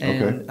vitals,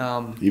 and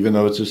even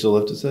though it's just a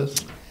lift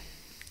assist.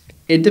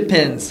 It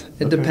depends.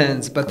 It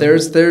depends, but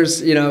there's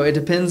it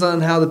depends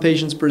on how the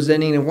patient's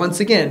presenting, and once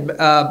again,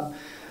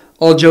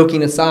 all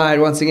joking aside,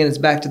 once again, it's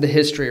back to the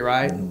history,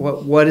 right?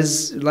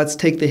 Mm-hmm. Let's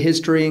take the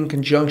history in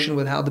conjunction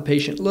with how the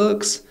patient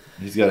looks.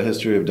 He's got a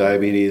history of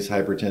diabetes,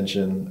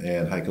 hypertension,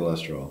 and high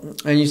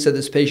cholesterol. And you said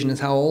this patient is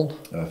how old?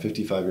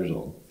 55 years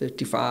old.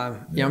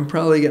 55. Yeah, I'm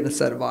probably getting a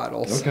set of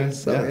vitals. Okay.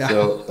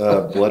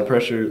 So blood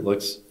pressure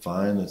looks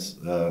fine. It's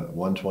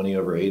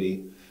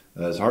 120/80.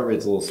 His heart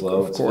rate's a little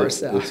slow. Of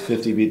course, it's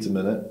 50 beats a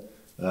minute.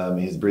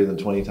 He's breathing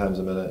 20 times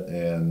a minute,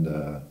 and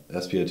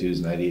SpO2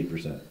 is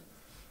 98%.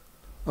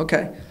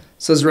 Okay.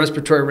 So his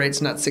respiratory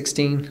rate's not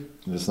 16?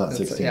 It's not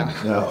 16.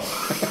 No.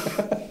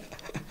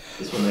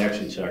 This one they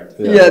actually checked.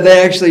 Yeah,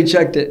 they actually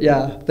checked it.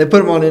 Yeah, they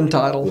put him on end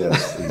tidal.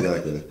 Yes,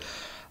 exactly.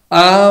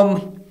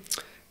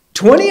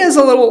 20 is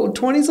a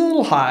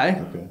little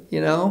high. Okay.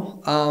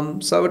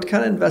 So I would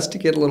kind of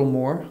investigate a little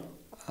more.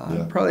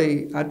 I'd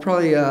probably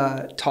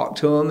talk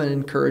to him and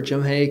encourage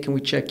him. Hey, can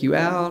we check you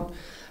out?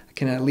 I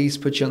can at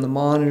least put you on the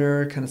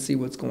monitor, kind of see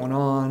what's going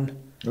on.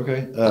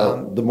 Okay.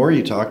 The more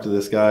you talk to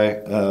this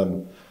guy,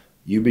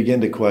 you begin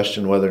to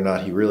question whether or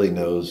not he really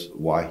knows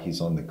why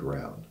he's on the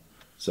ground.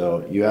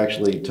 So you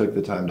actually took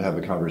the time to have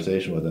a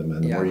conversation with him,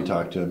 and the more you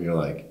talk to him, you're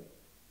like,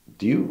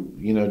 do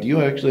you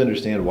actually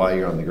understand why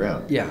you're on the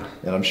ground? Yeah.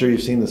 And I'm sure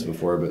you've seen this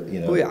before, but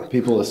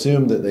people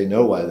assume that they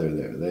know why they're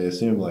there. They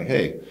assume like,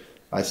 hey,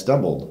 I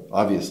stumbled.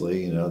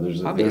 Obviously,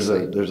 there's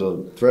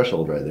a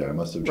threshold right there. I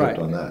must have tripped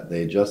on that.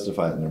 They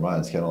justify it in their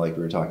minds, kind of like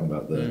we were talking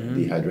about the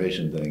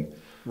dehydration thing.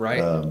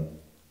 Right.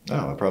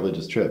 I probably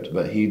just tripped,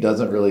 but he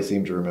doesn't really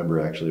seem to remember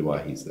actually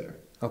why he's there.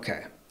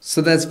 Okay.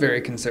 So that's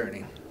very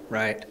concerning,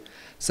 right?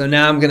 So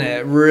now I'm going to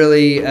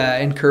really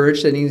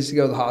encourage that he needs to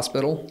go to the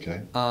hospital.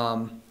 Okay.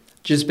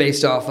 Just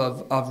based off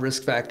of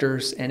risk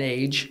factors and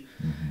age.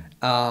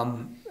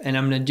 Mm-hmm. And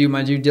I'm going to do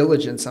my due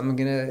diligence. I'm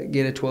going to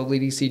get a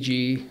 12-lead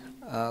ECG,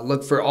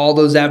 look for all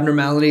those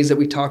abnormalities that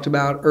we talked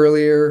about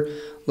earlier,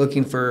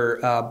 looking for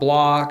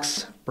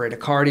blocks,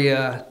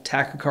 bradycardia,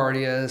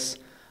 tachycardias,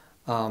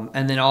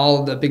 and then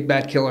all the big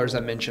bad killers I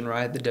mentioned,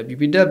 right? The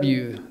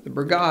WPW, the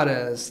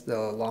Brugadas, the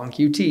long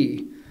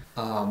QT.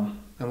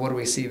 And what do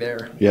we see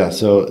there? Yeah,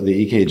 so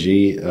the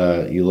EKG,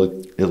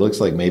 it looks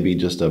like maybe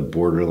just a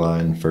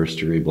borderline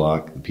first-degree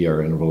block. The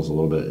PR interval is a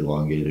little bit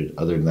elongated.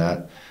 Other than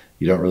that,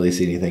 you don't really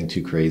see anything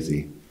too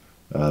crazy.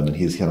 And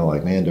he's kind of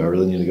like, man, do I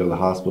really need to go to the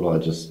hospital? I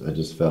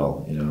just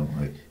fell,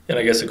 And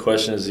I guess the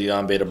question is he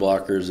on beta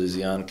blockers, is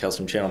he on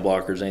calcium channel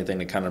blockers, anything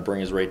to kind of bring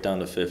his rate down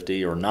to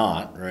 50 or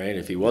not, right?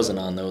 If he wasn't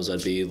on those,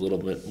 I'd be a little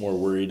bit more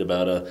worried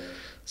about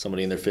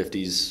somebody in their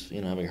 50s,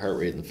 having a heart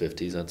rate in the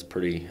 50s. That's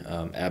pretty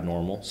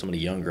abnormal. Somebody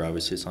younger,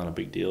 obviously, it's not a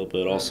big deal.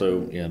 But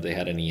also, if they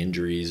had any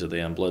injuries, are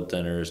they on blood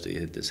thinners? Did he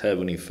hit his head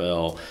when he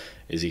fell?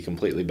 Is he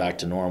completely back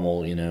to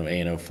normal,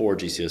 ANO4,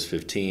 GCS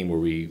 15,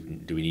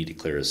 do we need to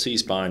clear his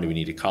C-spine? Do we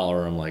need to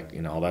collar him?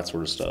 All that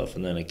sort of stuff.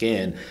 And then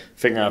again,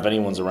 figuring out if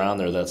anyone's around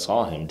there that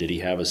saw him. Did he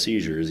have a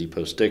seizure? Is he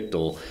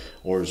postictal?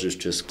 Or is this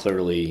just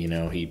clearly,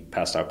 he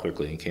passed out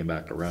quickly and came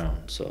back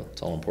around? So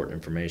it's all important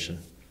information.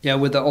 Yeah,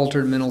 with the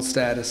altered mental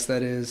status,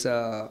 that is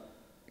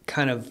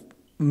kind of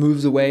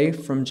moves away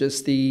from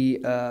just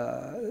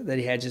that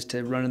he had just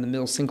a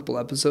run-in-the-mill syncopal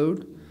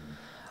episode.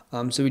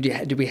 So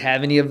do we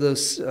have any of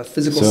those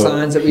physical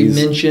signs that we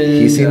mentioned?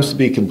 He seems to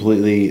be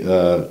completely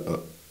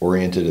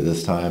oriented at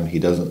this time. He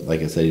doesn't,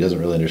 like I said, he doesn't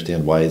really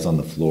understand why he's on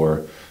the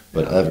floor,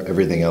 but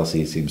everything else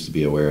he seems to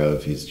be aware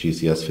of. He's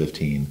GCS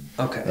 15.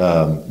 Okay.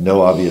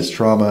 No obvious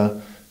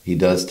trauma. He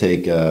does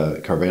take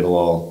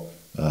carvedilol,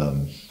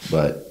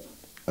 but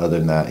other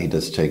than that, he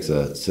just takes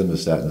a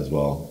simvastatin as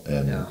well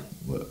and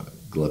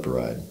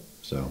glypiride.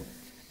 So.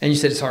 And you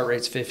said his heart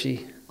rate's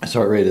 50. His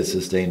heart rate is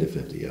sustained at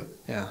 50. Yep.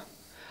 Yeah.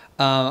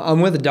 I'm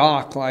with a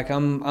doc.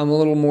 I'm a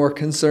little more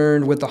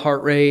concerned with the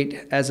heart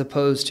rate as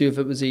opposed to if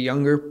it was a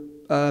younger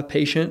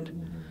patient.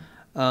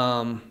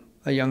 A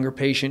younger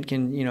patient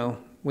can,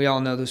 we all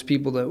know those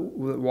people that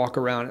walk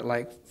around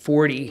at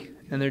 40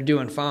 and they're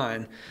doing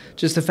fine.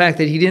 Just the fact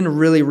that he didn't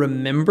really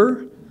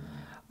remember.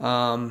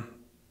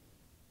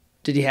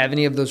 Did he have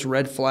any of those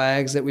red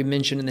flags that we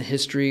mentioned in the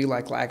history,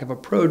 like lack of a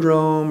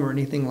prodrome or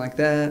anything like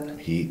that?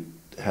 He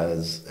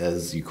has,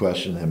 as you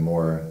question him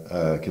more,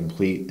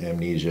 complete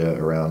amnesia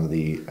around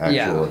the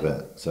actual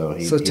event. So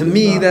to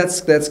me,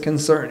 that's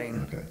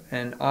concerning. Okay.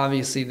 And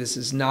obviously, this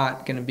is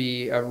not going to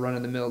be a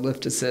run-of-the-mill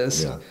lift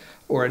assist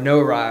or a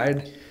no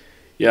ride.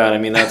 Yeah, and I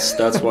mean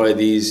that's why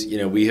these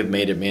we have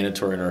made it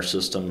mandatory in our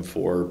system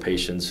for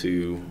patients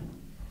who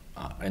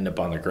end up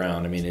on the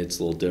ground. I mean it's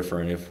a little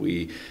different if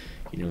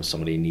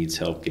somebody needs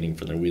help getting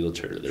from their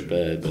wheelchair to their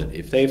bed. But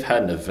if they've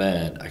had an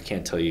event, I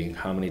can't tell you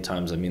how many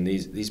times. I mean,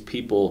 these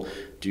people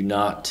do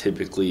not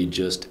typically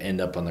just end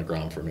up on the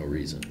ground for no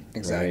reason.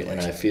 Exactly. Right? And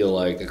I feel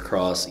like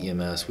across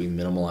EMS, we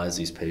minimalize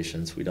these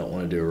patients. We don't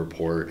want to do a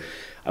report.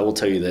 I will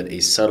tell you that a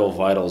set of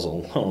vitals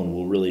alone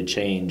will really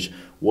change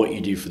what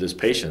you do for this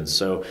patient.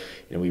 So,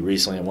 we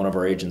recently at one of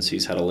our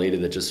agencies had a lady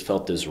that just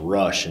felt this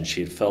rush, and she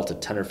had felt it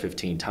 10 or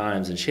 15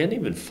 times, and she hadn't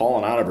even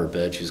fallen out of her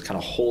bed. She was kind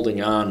of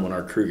holding on when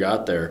our crew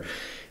got there,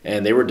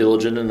 and they were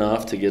diligent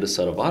enough to get a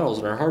set of vitals,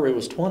 and her heart rate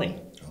was 20.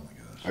 Oh my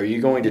gosh. Are you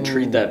going to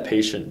treat that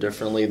patient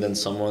differently than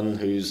someone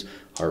whose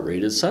heart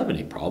rate is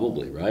 70?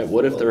 Probably, right?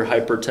 What if they're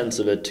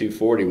hypertensive at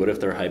 240? What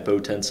if they're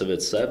hypotensive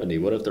at 70?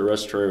 What if their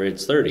respiratory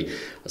rate's 30?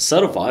 A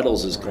set of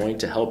vitals is going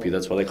to help you.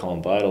 That's why they call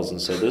them vitals.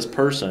 And so this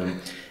person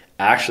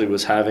actually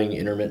was having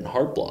intermittent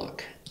heart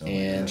block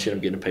and she ended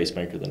up getting a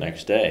pacemaker the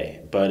next day.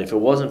 But if it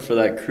wasn't for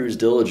that crew's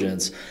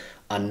diligence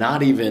on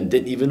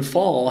didn't even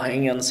fall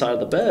hanging on the side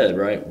of the bed,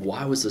 right?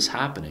 Why was this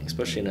happening?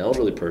 Especially an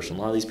elderly person. A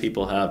lot of these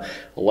people have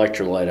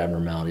electrolyte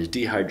abnormalities,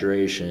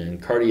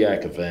 dehydration,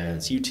 cardiac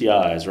events,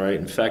 UTIs, right?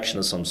 Infection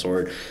of some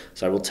sort.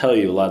 So I will tell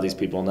you, a lot of these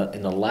people,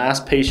 in the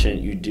last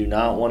patient, you do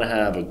not want to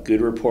have a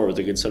good report with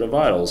a good set of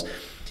vitals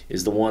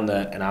is the one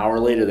that an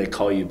hour later they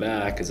call you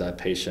back because that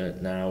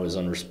patient now is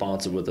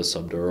unresponsive with a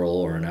subdural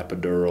or an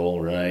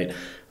epidural, right?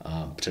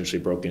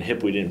 Potentially broken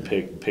hip we didn't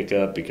pick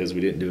up because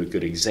we didn't do a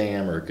good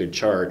exam or a good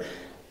chart.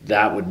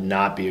 That would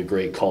not be a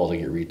great call to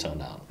get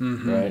retoned out,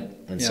 right?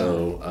 And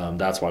so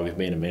that's why we've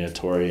made it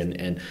mandatory.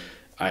 And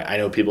I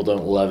know people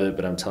don't love it,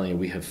 but I'm telling you,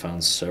 we have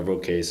found several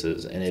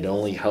cases, and it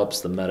only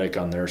helps the medic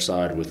on their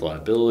side with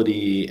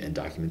liability and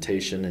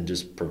documentation and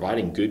just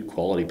providing good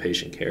quality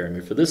patient care. I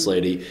mean, for this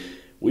lady,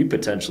 we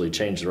potentially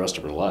changed the rest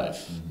of her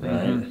life,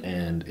 right?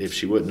 And if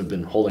she wouldn't have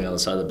been holding on the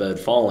side of the bed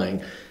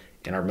falling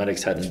and our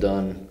medics hadn't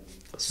done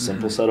a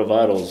simple set of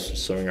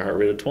vitals showing a heart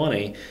rate of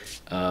 20,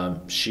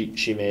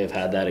 she may have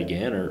had that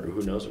again, or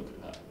who knows what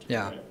could happen.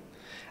 Yeah. Right?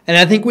 And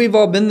I think we've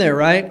all been there,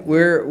 right?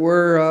 We're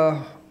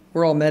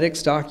all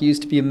medics. Doc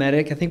used to be a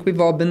medic. I think we've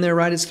all been there,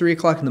 right? It's 3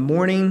 o'clock in the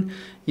morning.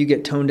 You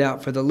get toned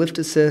out for the lift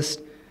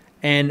assist.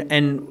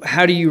 And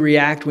how do you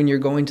react when you're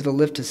going to the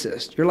lift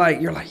assist? You're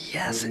like,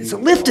 yes, it's a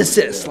lift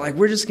assist. Like,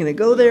 we're just going to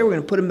go there. We're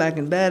going to put him back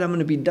in bed. I'm going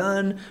to be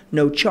done.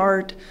 No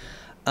chart.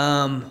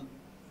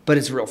 But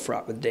it's real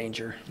fraught with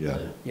danger. Yeah.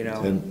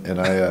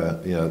 And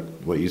I,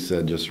 what you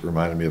said just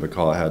reminded me of a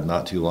call I had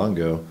not too long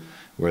ago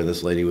where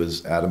this lady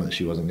was adamant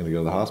she wasn't going to go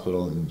to the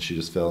hospital and she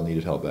just fell and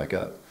needed help back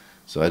up.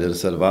 So I did a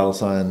set of vital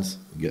signs.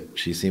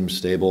 She seemed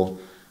stable,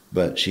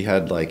 but she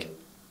had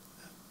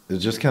it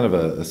was just kind of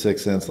a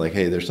sixth sense,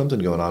 hey, there's something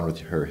going on with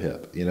her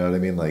hip. You know what I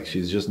mean?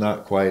 She's just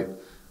not quite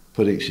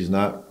she's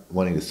not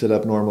wanting to sit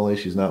up normally.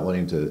 She's not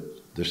wanting to,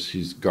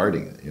 she's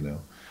guarding it,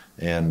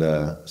 And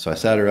so I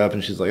sat her up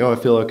and she's like, oh, I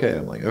feel okay.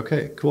 I'm like,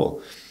 okay,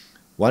 cool.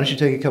 Why don't you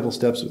take a couple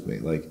steps with me?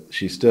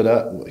 She stood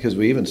up, because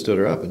we even stood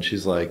her up, and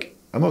she's like,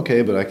 I'm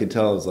okay, but I could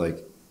tell. I was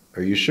like,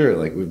 are you sure?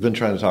 Like, we've been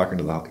trying to talk her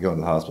into going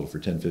to the hospital for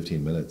 10,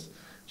 15 minutes.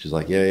 She's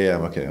like, yeah,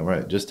 I'm okay. I'm all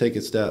right. Just take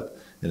a step.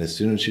 And as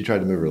soon as she tried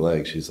to move her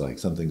leg, she's like,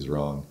 something's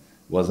wrong.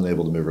 Wasn't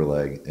able to move her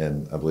leg,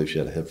 and I believe she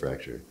had a hip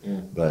fracture.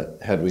 But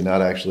had we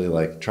not actually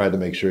like tried to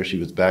make sure she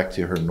was back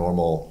to her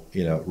normal,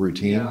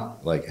 routine,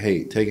 like,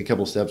 hey, take a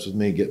couple steps with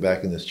me, get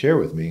back in this chair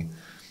with me.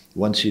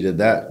 Once she did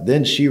that,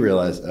 then she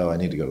realized, oh, I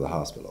need to go to the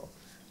hospital.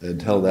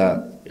 Until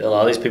that, a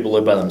lot of these people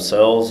live by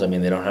themselves. I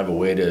mean, they don't have a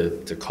way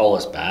to call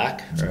us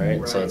back,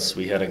 right? So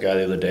we had a guy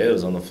the other day that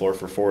was on the floor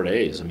for 4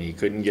 days. I mean, he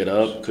couldn't get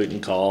up,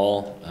 couldn't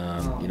call.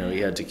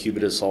 He had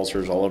decubitus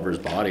ulcers all over his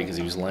body because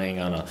he was laying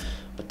on a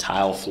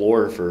tile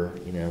floor for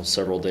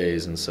several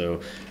days. And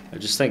so I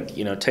just think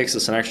it takes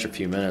us an extra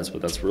few minutes,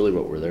 but that's really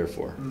what we're there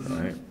for,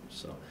 right?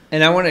 So.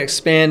 And I want to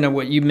expand on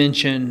what you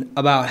mentioned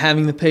about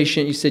having the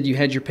patient. You said you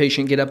had your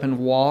patient get up and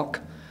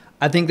walk.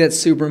 I think that's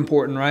super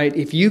important, right?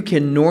 If you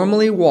can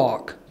normally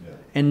walk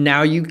and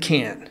now you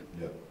can't,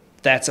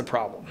 that's a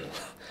problem.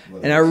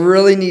 And I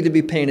really need to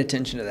be paying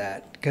attention to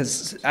that,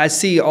 because I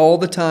see all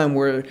the time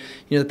where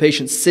the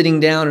patient's sitting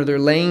down or they're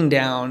laying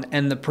down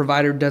and the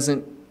provider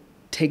doesn't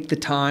take the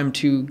time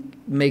to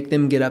make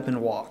them get up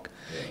and walk.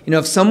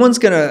 If someone's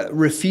going to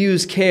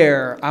refuse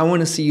care, I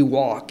want to see you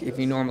walk if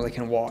you normally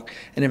can walk.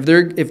 And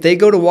if they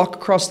go to walk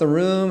across the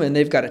room and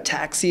they've got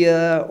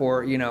ataxia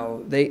or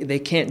they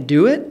can't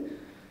do it,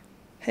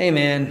 hey,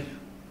 man,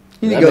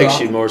 that makes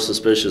you more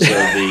suspicious of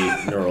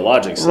the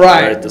neurologic side,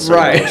 right? The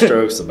cerebral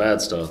strokes, the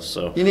bad stuff.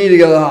 So you need to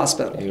go to the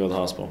hospital. You go to the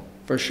hospital.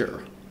 For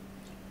sure.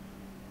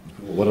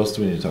 What else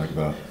do we need to talk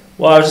about?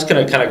 Well, I was just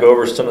going to kind of go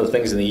over some of the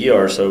things in the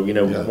ER. So,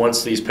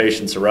 once these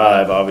patients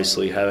arrive,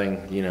 obviously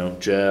having,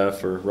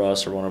 Jeff or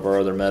Russ or one of our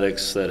other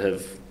medics that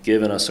have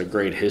given us a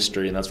great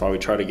history, and that's why we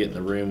try to get in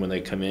the room when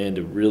they come in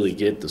to really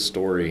get the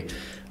story.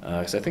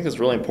 Because I think it's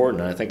really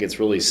important. I think it's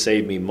really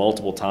saved me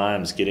multiple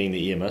times getting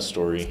the EMS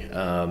story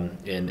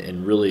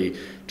and really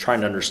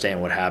trying to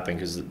understand what happened,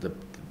 because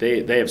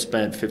they have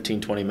spent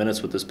 15, 20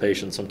 minutes with this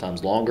patient,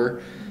 sometimes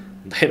longer.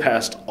 They've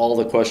asked all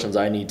the questions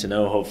I need to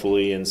know,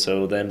 hopefully, and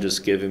so them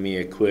just giving me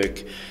a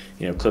quick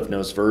Cliff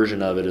Notes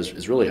version of it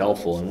is really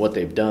helpful. And what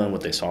they've done,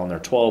 what they saw in their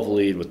 12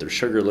 lead, what their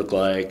sugar looked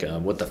like,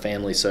 what the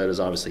family said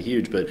is obviously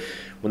huge. But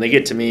when they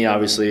get to me,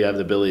 obviously I have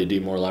the ability to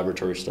do more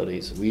laboratory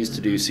studies. We used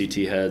to do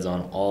CT heads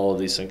on all of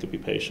these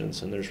syncope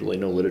patients, and there's really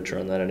no literature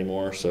on that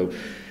anymore. So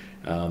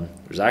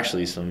there's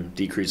actually some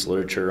decreased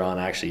literature on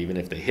actually even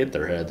if they hit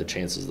their head, the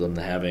chances of them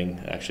having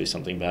actually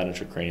something bad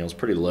intracranial is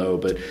pretty low.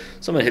 But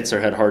someone hits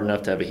their head hard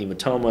enough to have a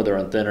hematoma, they're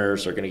on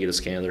thinners, they're going to get a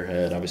scan of their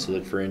head, obviously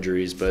look for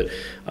injuries. But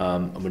a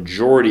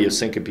majority of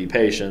syncope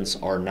patients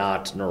are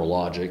not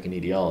neurologic in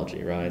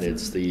etiology, right?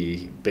 It's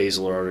the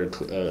basal artery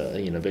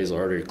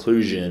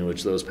occlusion,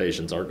 which those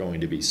patients are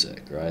going to be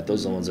sick, right?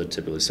 Those are the ones that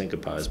typically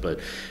syncopize. But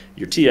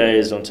your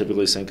TIAs don't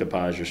typically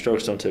syncopize, your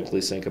strokes don't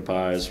typically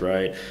syncopize,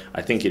 right?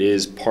 I think it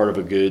is part of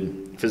a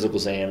good physical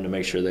exam to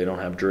make sure they don't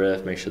have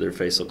drift, make sure their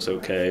face looks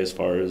okay as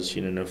far as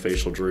no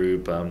facial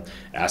droop,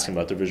 asking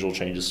about their visual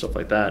changes, stuff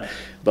like that.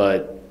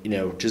 But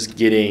just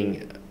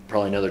getting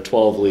probably another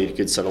 12 lead,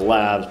 good set of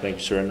labs, making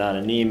sure they're not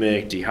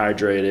anemic,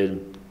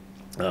 dehydrated,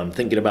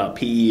 thinking about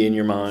PE in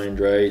your mind,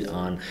 right,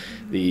 on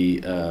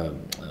the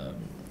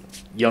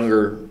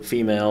younger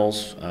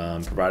females,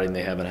 providing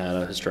they haven't had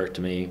a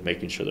hysterectomy,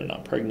 making sure they're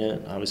not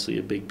pregnant. Obviously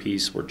a big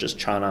piece. We're just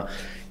trying to,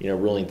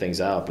 ruling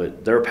things out.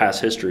 But their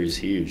past history is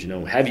huge.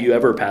 Have you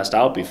ever passed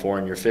out before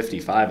and you're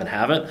 55 and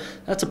haven't?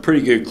 That's a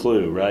pretty good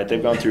clue, right?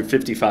 They've gone through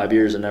 55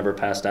 years and never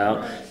passed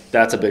out.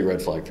 That's a big red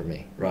flag for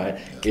me, right?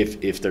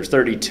 If they're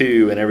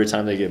 32 and every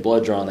time they get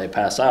blood drawn they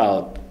pass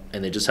out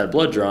and they just had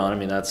blood drawn, I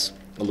mean, that's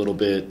a little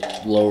bit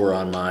lower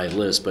on my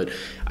list. But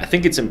I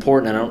think it's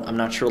important, and I'm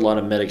not sure a lot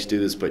of medics do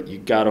this, but you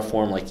got to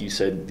form, like you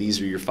said,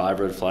 these are your 5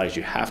 red flags.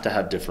 You have to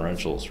have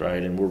differentials,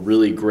 right? And we're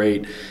really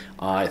great,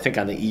 I think,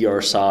 on the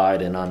ER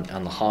side and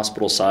on the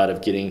hospital side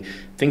of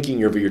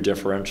thinking of your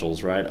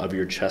differentials, right? Of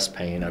your chest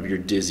pain, of your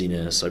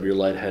dizziness, of your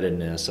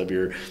lightheadedness, of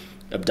your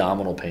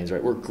abdominal pains,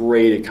 right? We're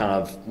great at kind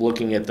of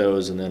looking at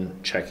those and then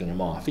checking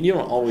them off. And you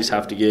don't always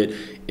have to get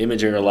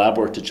imaging or lab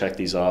work to check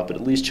these off, but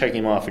at least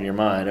checking them off in your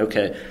mind.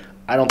 Okay,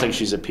 I don't think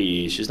she's a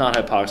PE. She's not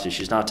hypoxia.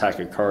 She's not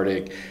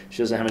tachycardic. She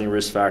doesn't have any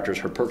risk factors.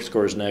 Her PERC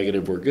score is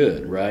negative. We're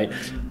good, right?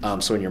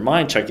 So in your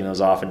mind, checking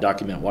those off and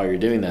document why you're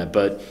doing that.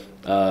 But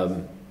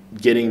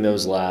getting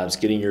those labs,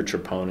 getting your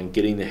troponin,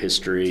 getting the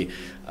history,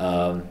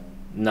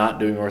 not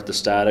doing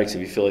orthostatics.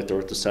 If you feel like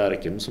they're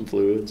orthostatic, give them some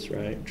fluids,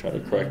 right? Try to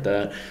correct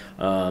that.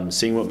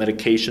 Seeing what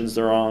medications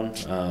they're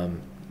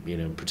on.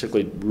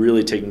 Particularly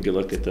really taking a good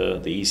look at the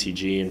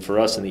ECG. And for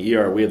us in the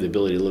ER, we have the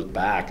ability to look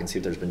back and see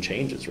if there's been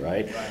changes,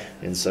 right?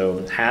 And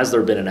so has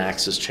there been an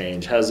axis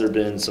change? Has there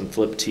been some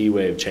flip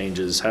T-wave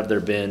changes? Have there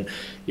been,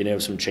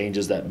 some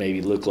changes that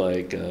maybe look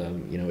like,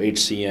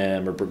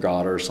 HCM or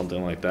Brugada or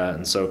something like that?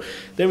 And so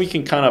then we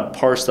can kind of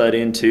parse that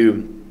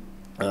into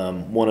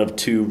one of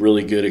two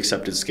really good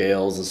accepted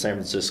scales, the San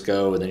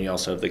Francisco, and then you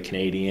also have the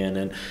Canadian,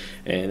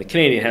 and the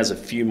Canadian has a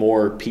few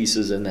more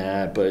pieces in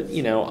that, but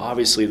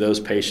obviously those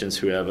patients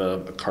who have a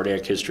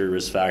cardiac history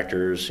risk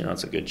factors,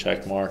 it's a good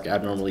check mark.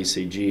 Abnormal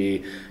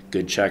ECG,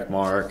 good check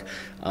mark.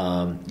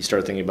 You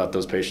start thinking about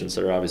those patients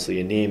that are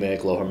obviously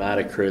anemic, low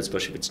hematocrit,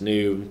 especially if it's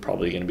new,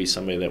 probably going to be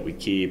somebody that we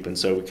keep, and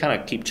so we kind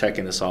of keep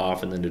checking this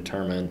off and then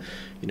determine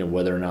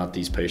whether or not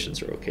these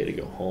patients are okay to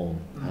go home.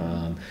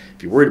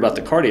 If you're worried about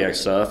the cardiac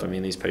stuff,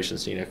 these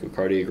patients need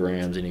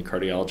echocardiograms, they need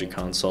cardiology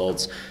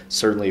consults.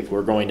 Certainly if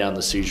we're going down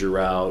the seizure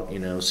route,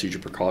 seizure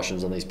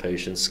precautions on these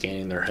patients,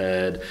 scanning their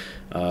head,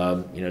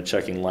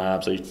 checking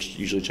labs. I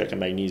usually check a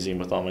magnesium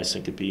with all my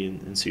syncope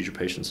and seizure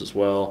patients as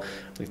well.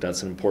 I think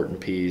that's an important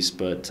piece.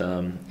 But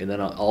and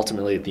then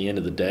ultimately at the end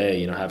of the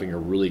day, having a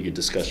really good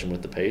discussion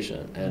with the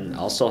patient. And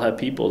I'll still have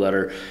people that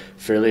are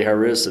fairly high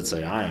risk that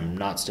say, I am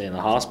not staying in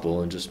the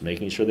hospital, and just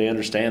making sure they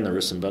understand the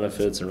risks and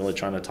benefits and really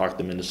trying to talk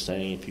them into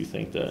staying if you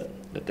think that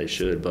they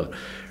should. But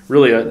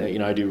really,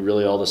 I do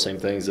really all the same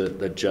things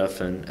that Jeff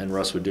and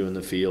Russ would do in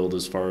the field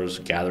as far as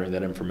gathering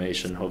that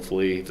information.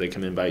 Hopefully, if they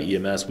come in by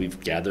EMS, we've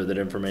gathered that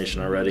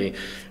information already,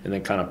 and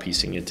then kind of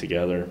piecing it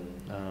together.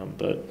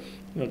 But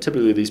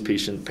typically these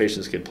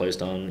patients get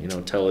placed on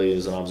tele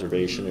as an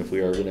observation if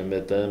we are going to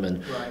admit them,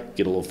 and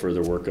get a little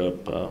further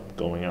workup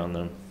going on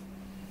them.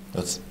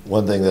 That's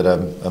one thing that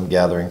I'm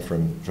gathering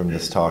from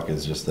this talk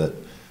is just that,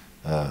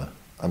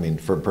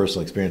 from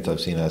personal experience,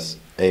 I've seen us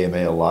AMA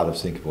a lot of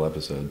syncopal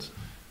episodes,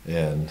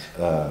 and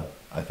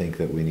I think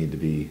that we need to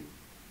be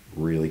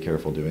really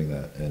careful doing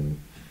that. And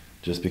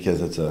just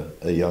because it's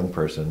a young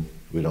person,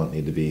 we don't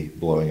need to be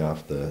blowing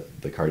off the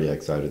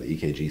cardiac side or the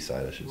EKG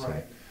side, I should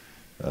say,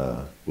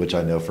 which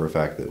I know for a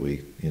fact that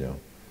we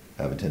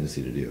have a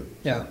tendency to do.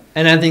 Yeah,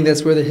 and I think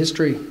that's where the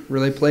history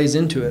really plays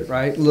into it,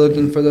 right?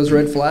 Looking for those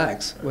red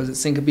flags. Was it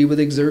syncope with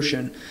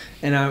exertion?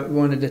 And I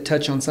wanted to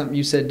touch on something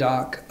you said,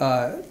 Doc,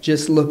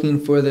 just looking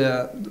for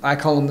I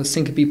call them the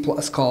syncope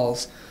plus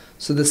calls.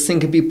 So the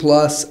syncope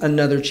plus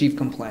another chief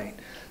complaint.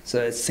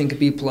 So it's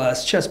syncope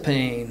plus chest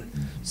pain,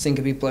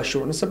 syncope plus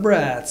shortness of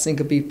breath,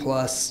 syncope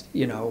plus,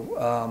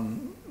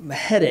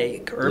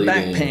 headache or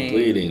back pain.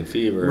 Bleeding,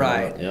 fever.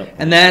 Right. Yep.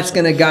 And that's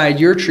going to guide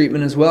your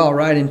treatment as well,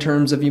 right, in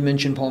terms of, you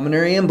mentioned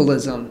pulmonary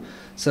embolism.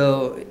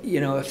 So,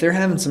 if they're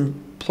having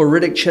some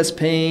pleuritic chest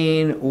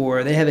pain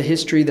or they have a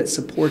history that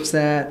supports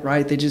that,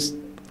 right, they just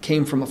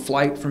came from a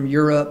flight from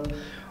Europe,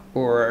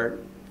 or,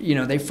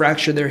 they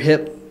fractured their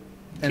hip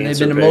and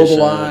Cancer they've been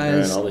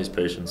immobilized. Right, all these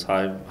patients,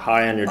 high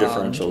on your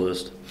differential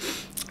list.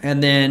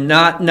 And then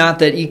not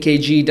that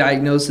EKG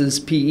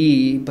diagnoses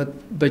PE,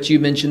 but you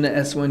mentioned the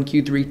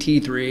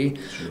S1Q3T3,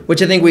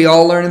 which I think we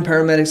all learn in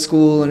paramedic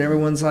school, and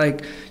everyone's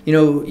like,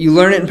 you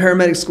learn it in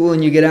paramedic school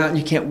and you get out and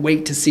you can't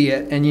wait to see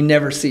it, and you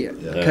never see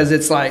it because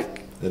it's like,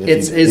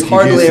 it's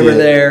hardly ever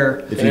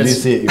there. If you do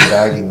see it, you're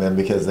bagging them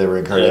because they were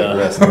in cardiac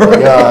arrest.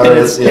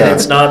 And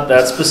it's not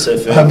that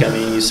specific.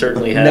 You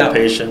certainly have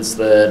patients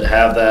that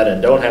have that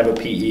and don't have a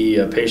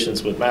PE,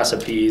 patients with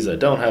massive PEs that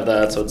don't have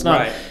that, so it's not.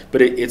 Right.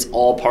 But it's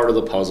all part of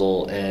the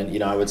puzzle,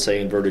 and I would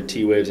say inverted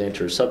T waves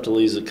anterior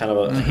septally is kind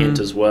of a hint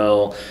as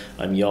well.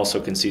 You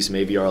also can see some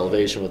AVR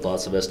elevation with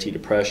lots of ST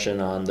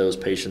depression on those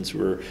patients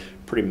who are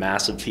pretty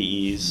massive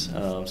PEs.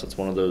 So it's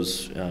one of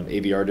those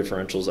AVR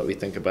differentials that we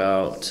think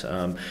about.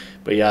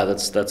 But yeah,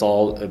 that's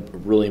all a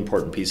really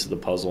important piece of the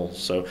puzzle.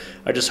 So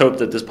I just hope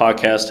that this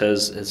podcast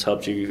has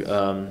helped you,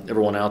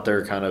 everyone out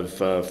there, kind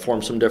of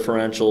form some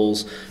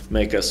differentials,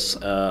 make us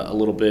a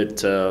little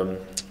bit, a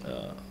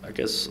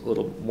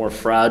little more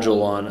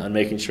fragile on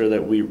making sure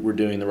that we're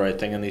doing the right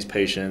thing on these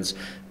patients,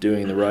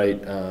 doing the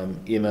right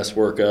EMS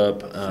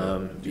workup,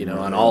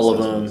 on all of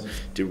them,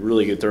 do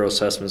really good thorough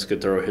assessments,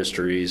 good thorough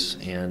histories,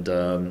 and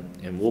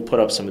we'll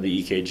put up some of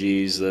the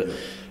EKGs, the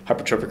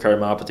hypertrophic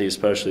cardiomyopathy,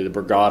 especially the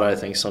Brugada. I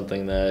think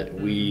something that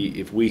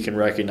if we can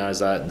recognize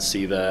that and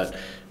see that,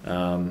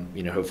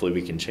 hopefully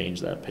we can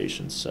change that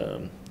patient's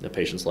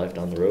life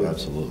down the road.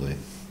 Absolutely.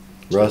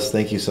 Russ,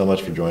 thank you so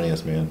much for joining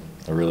us, man.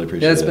 I really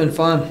appreciate it. Yeah, it's been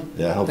fun.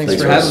 Yeah,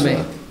 thanks for having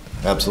me.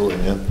 Absolutely,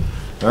 man.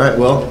 All right,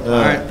 well,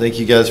 thank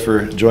you guys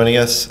for joining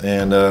us,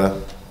 and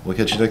we'll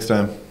catch you next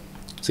time.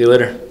 See you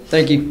later.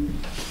 Thank you.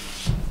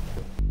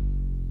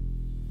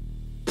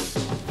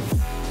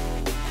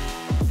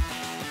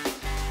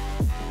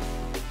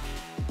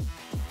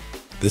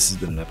 This has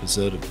been an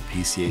episode of the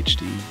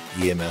PCHD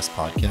EMS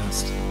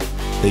podcast.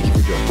 Thank you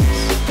for joining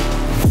us.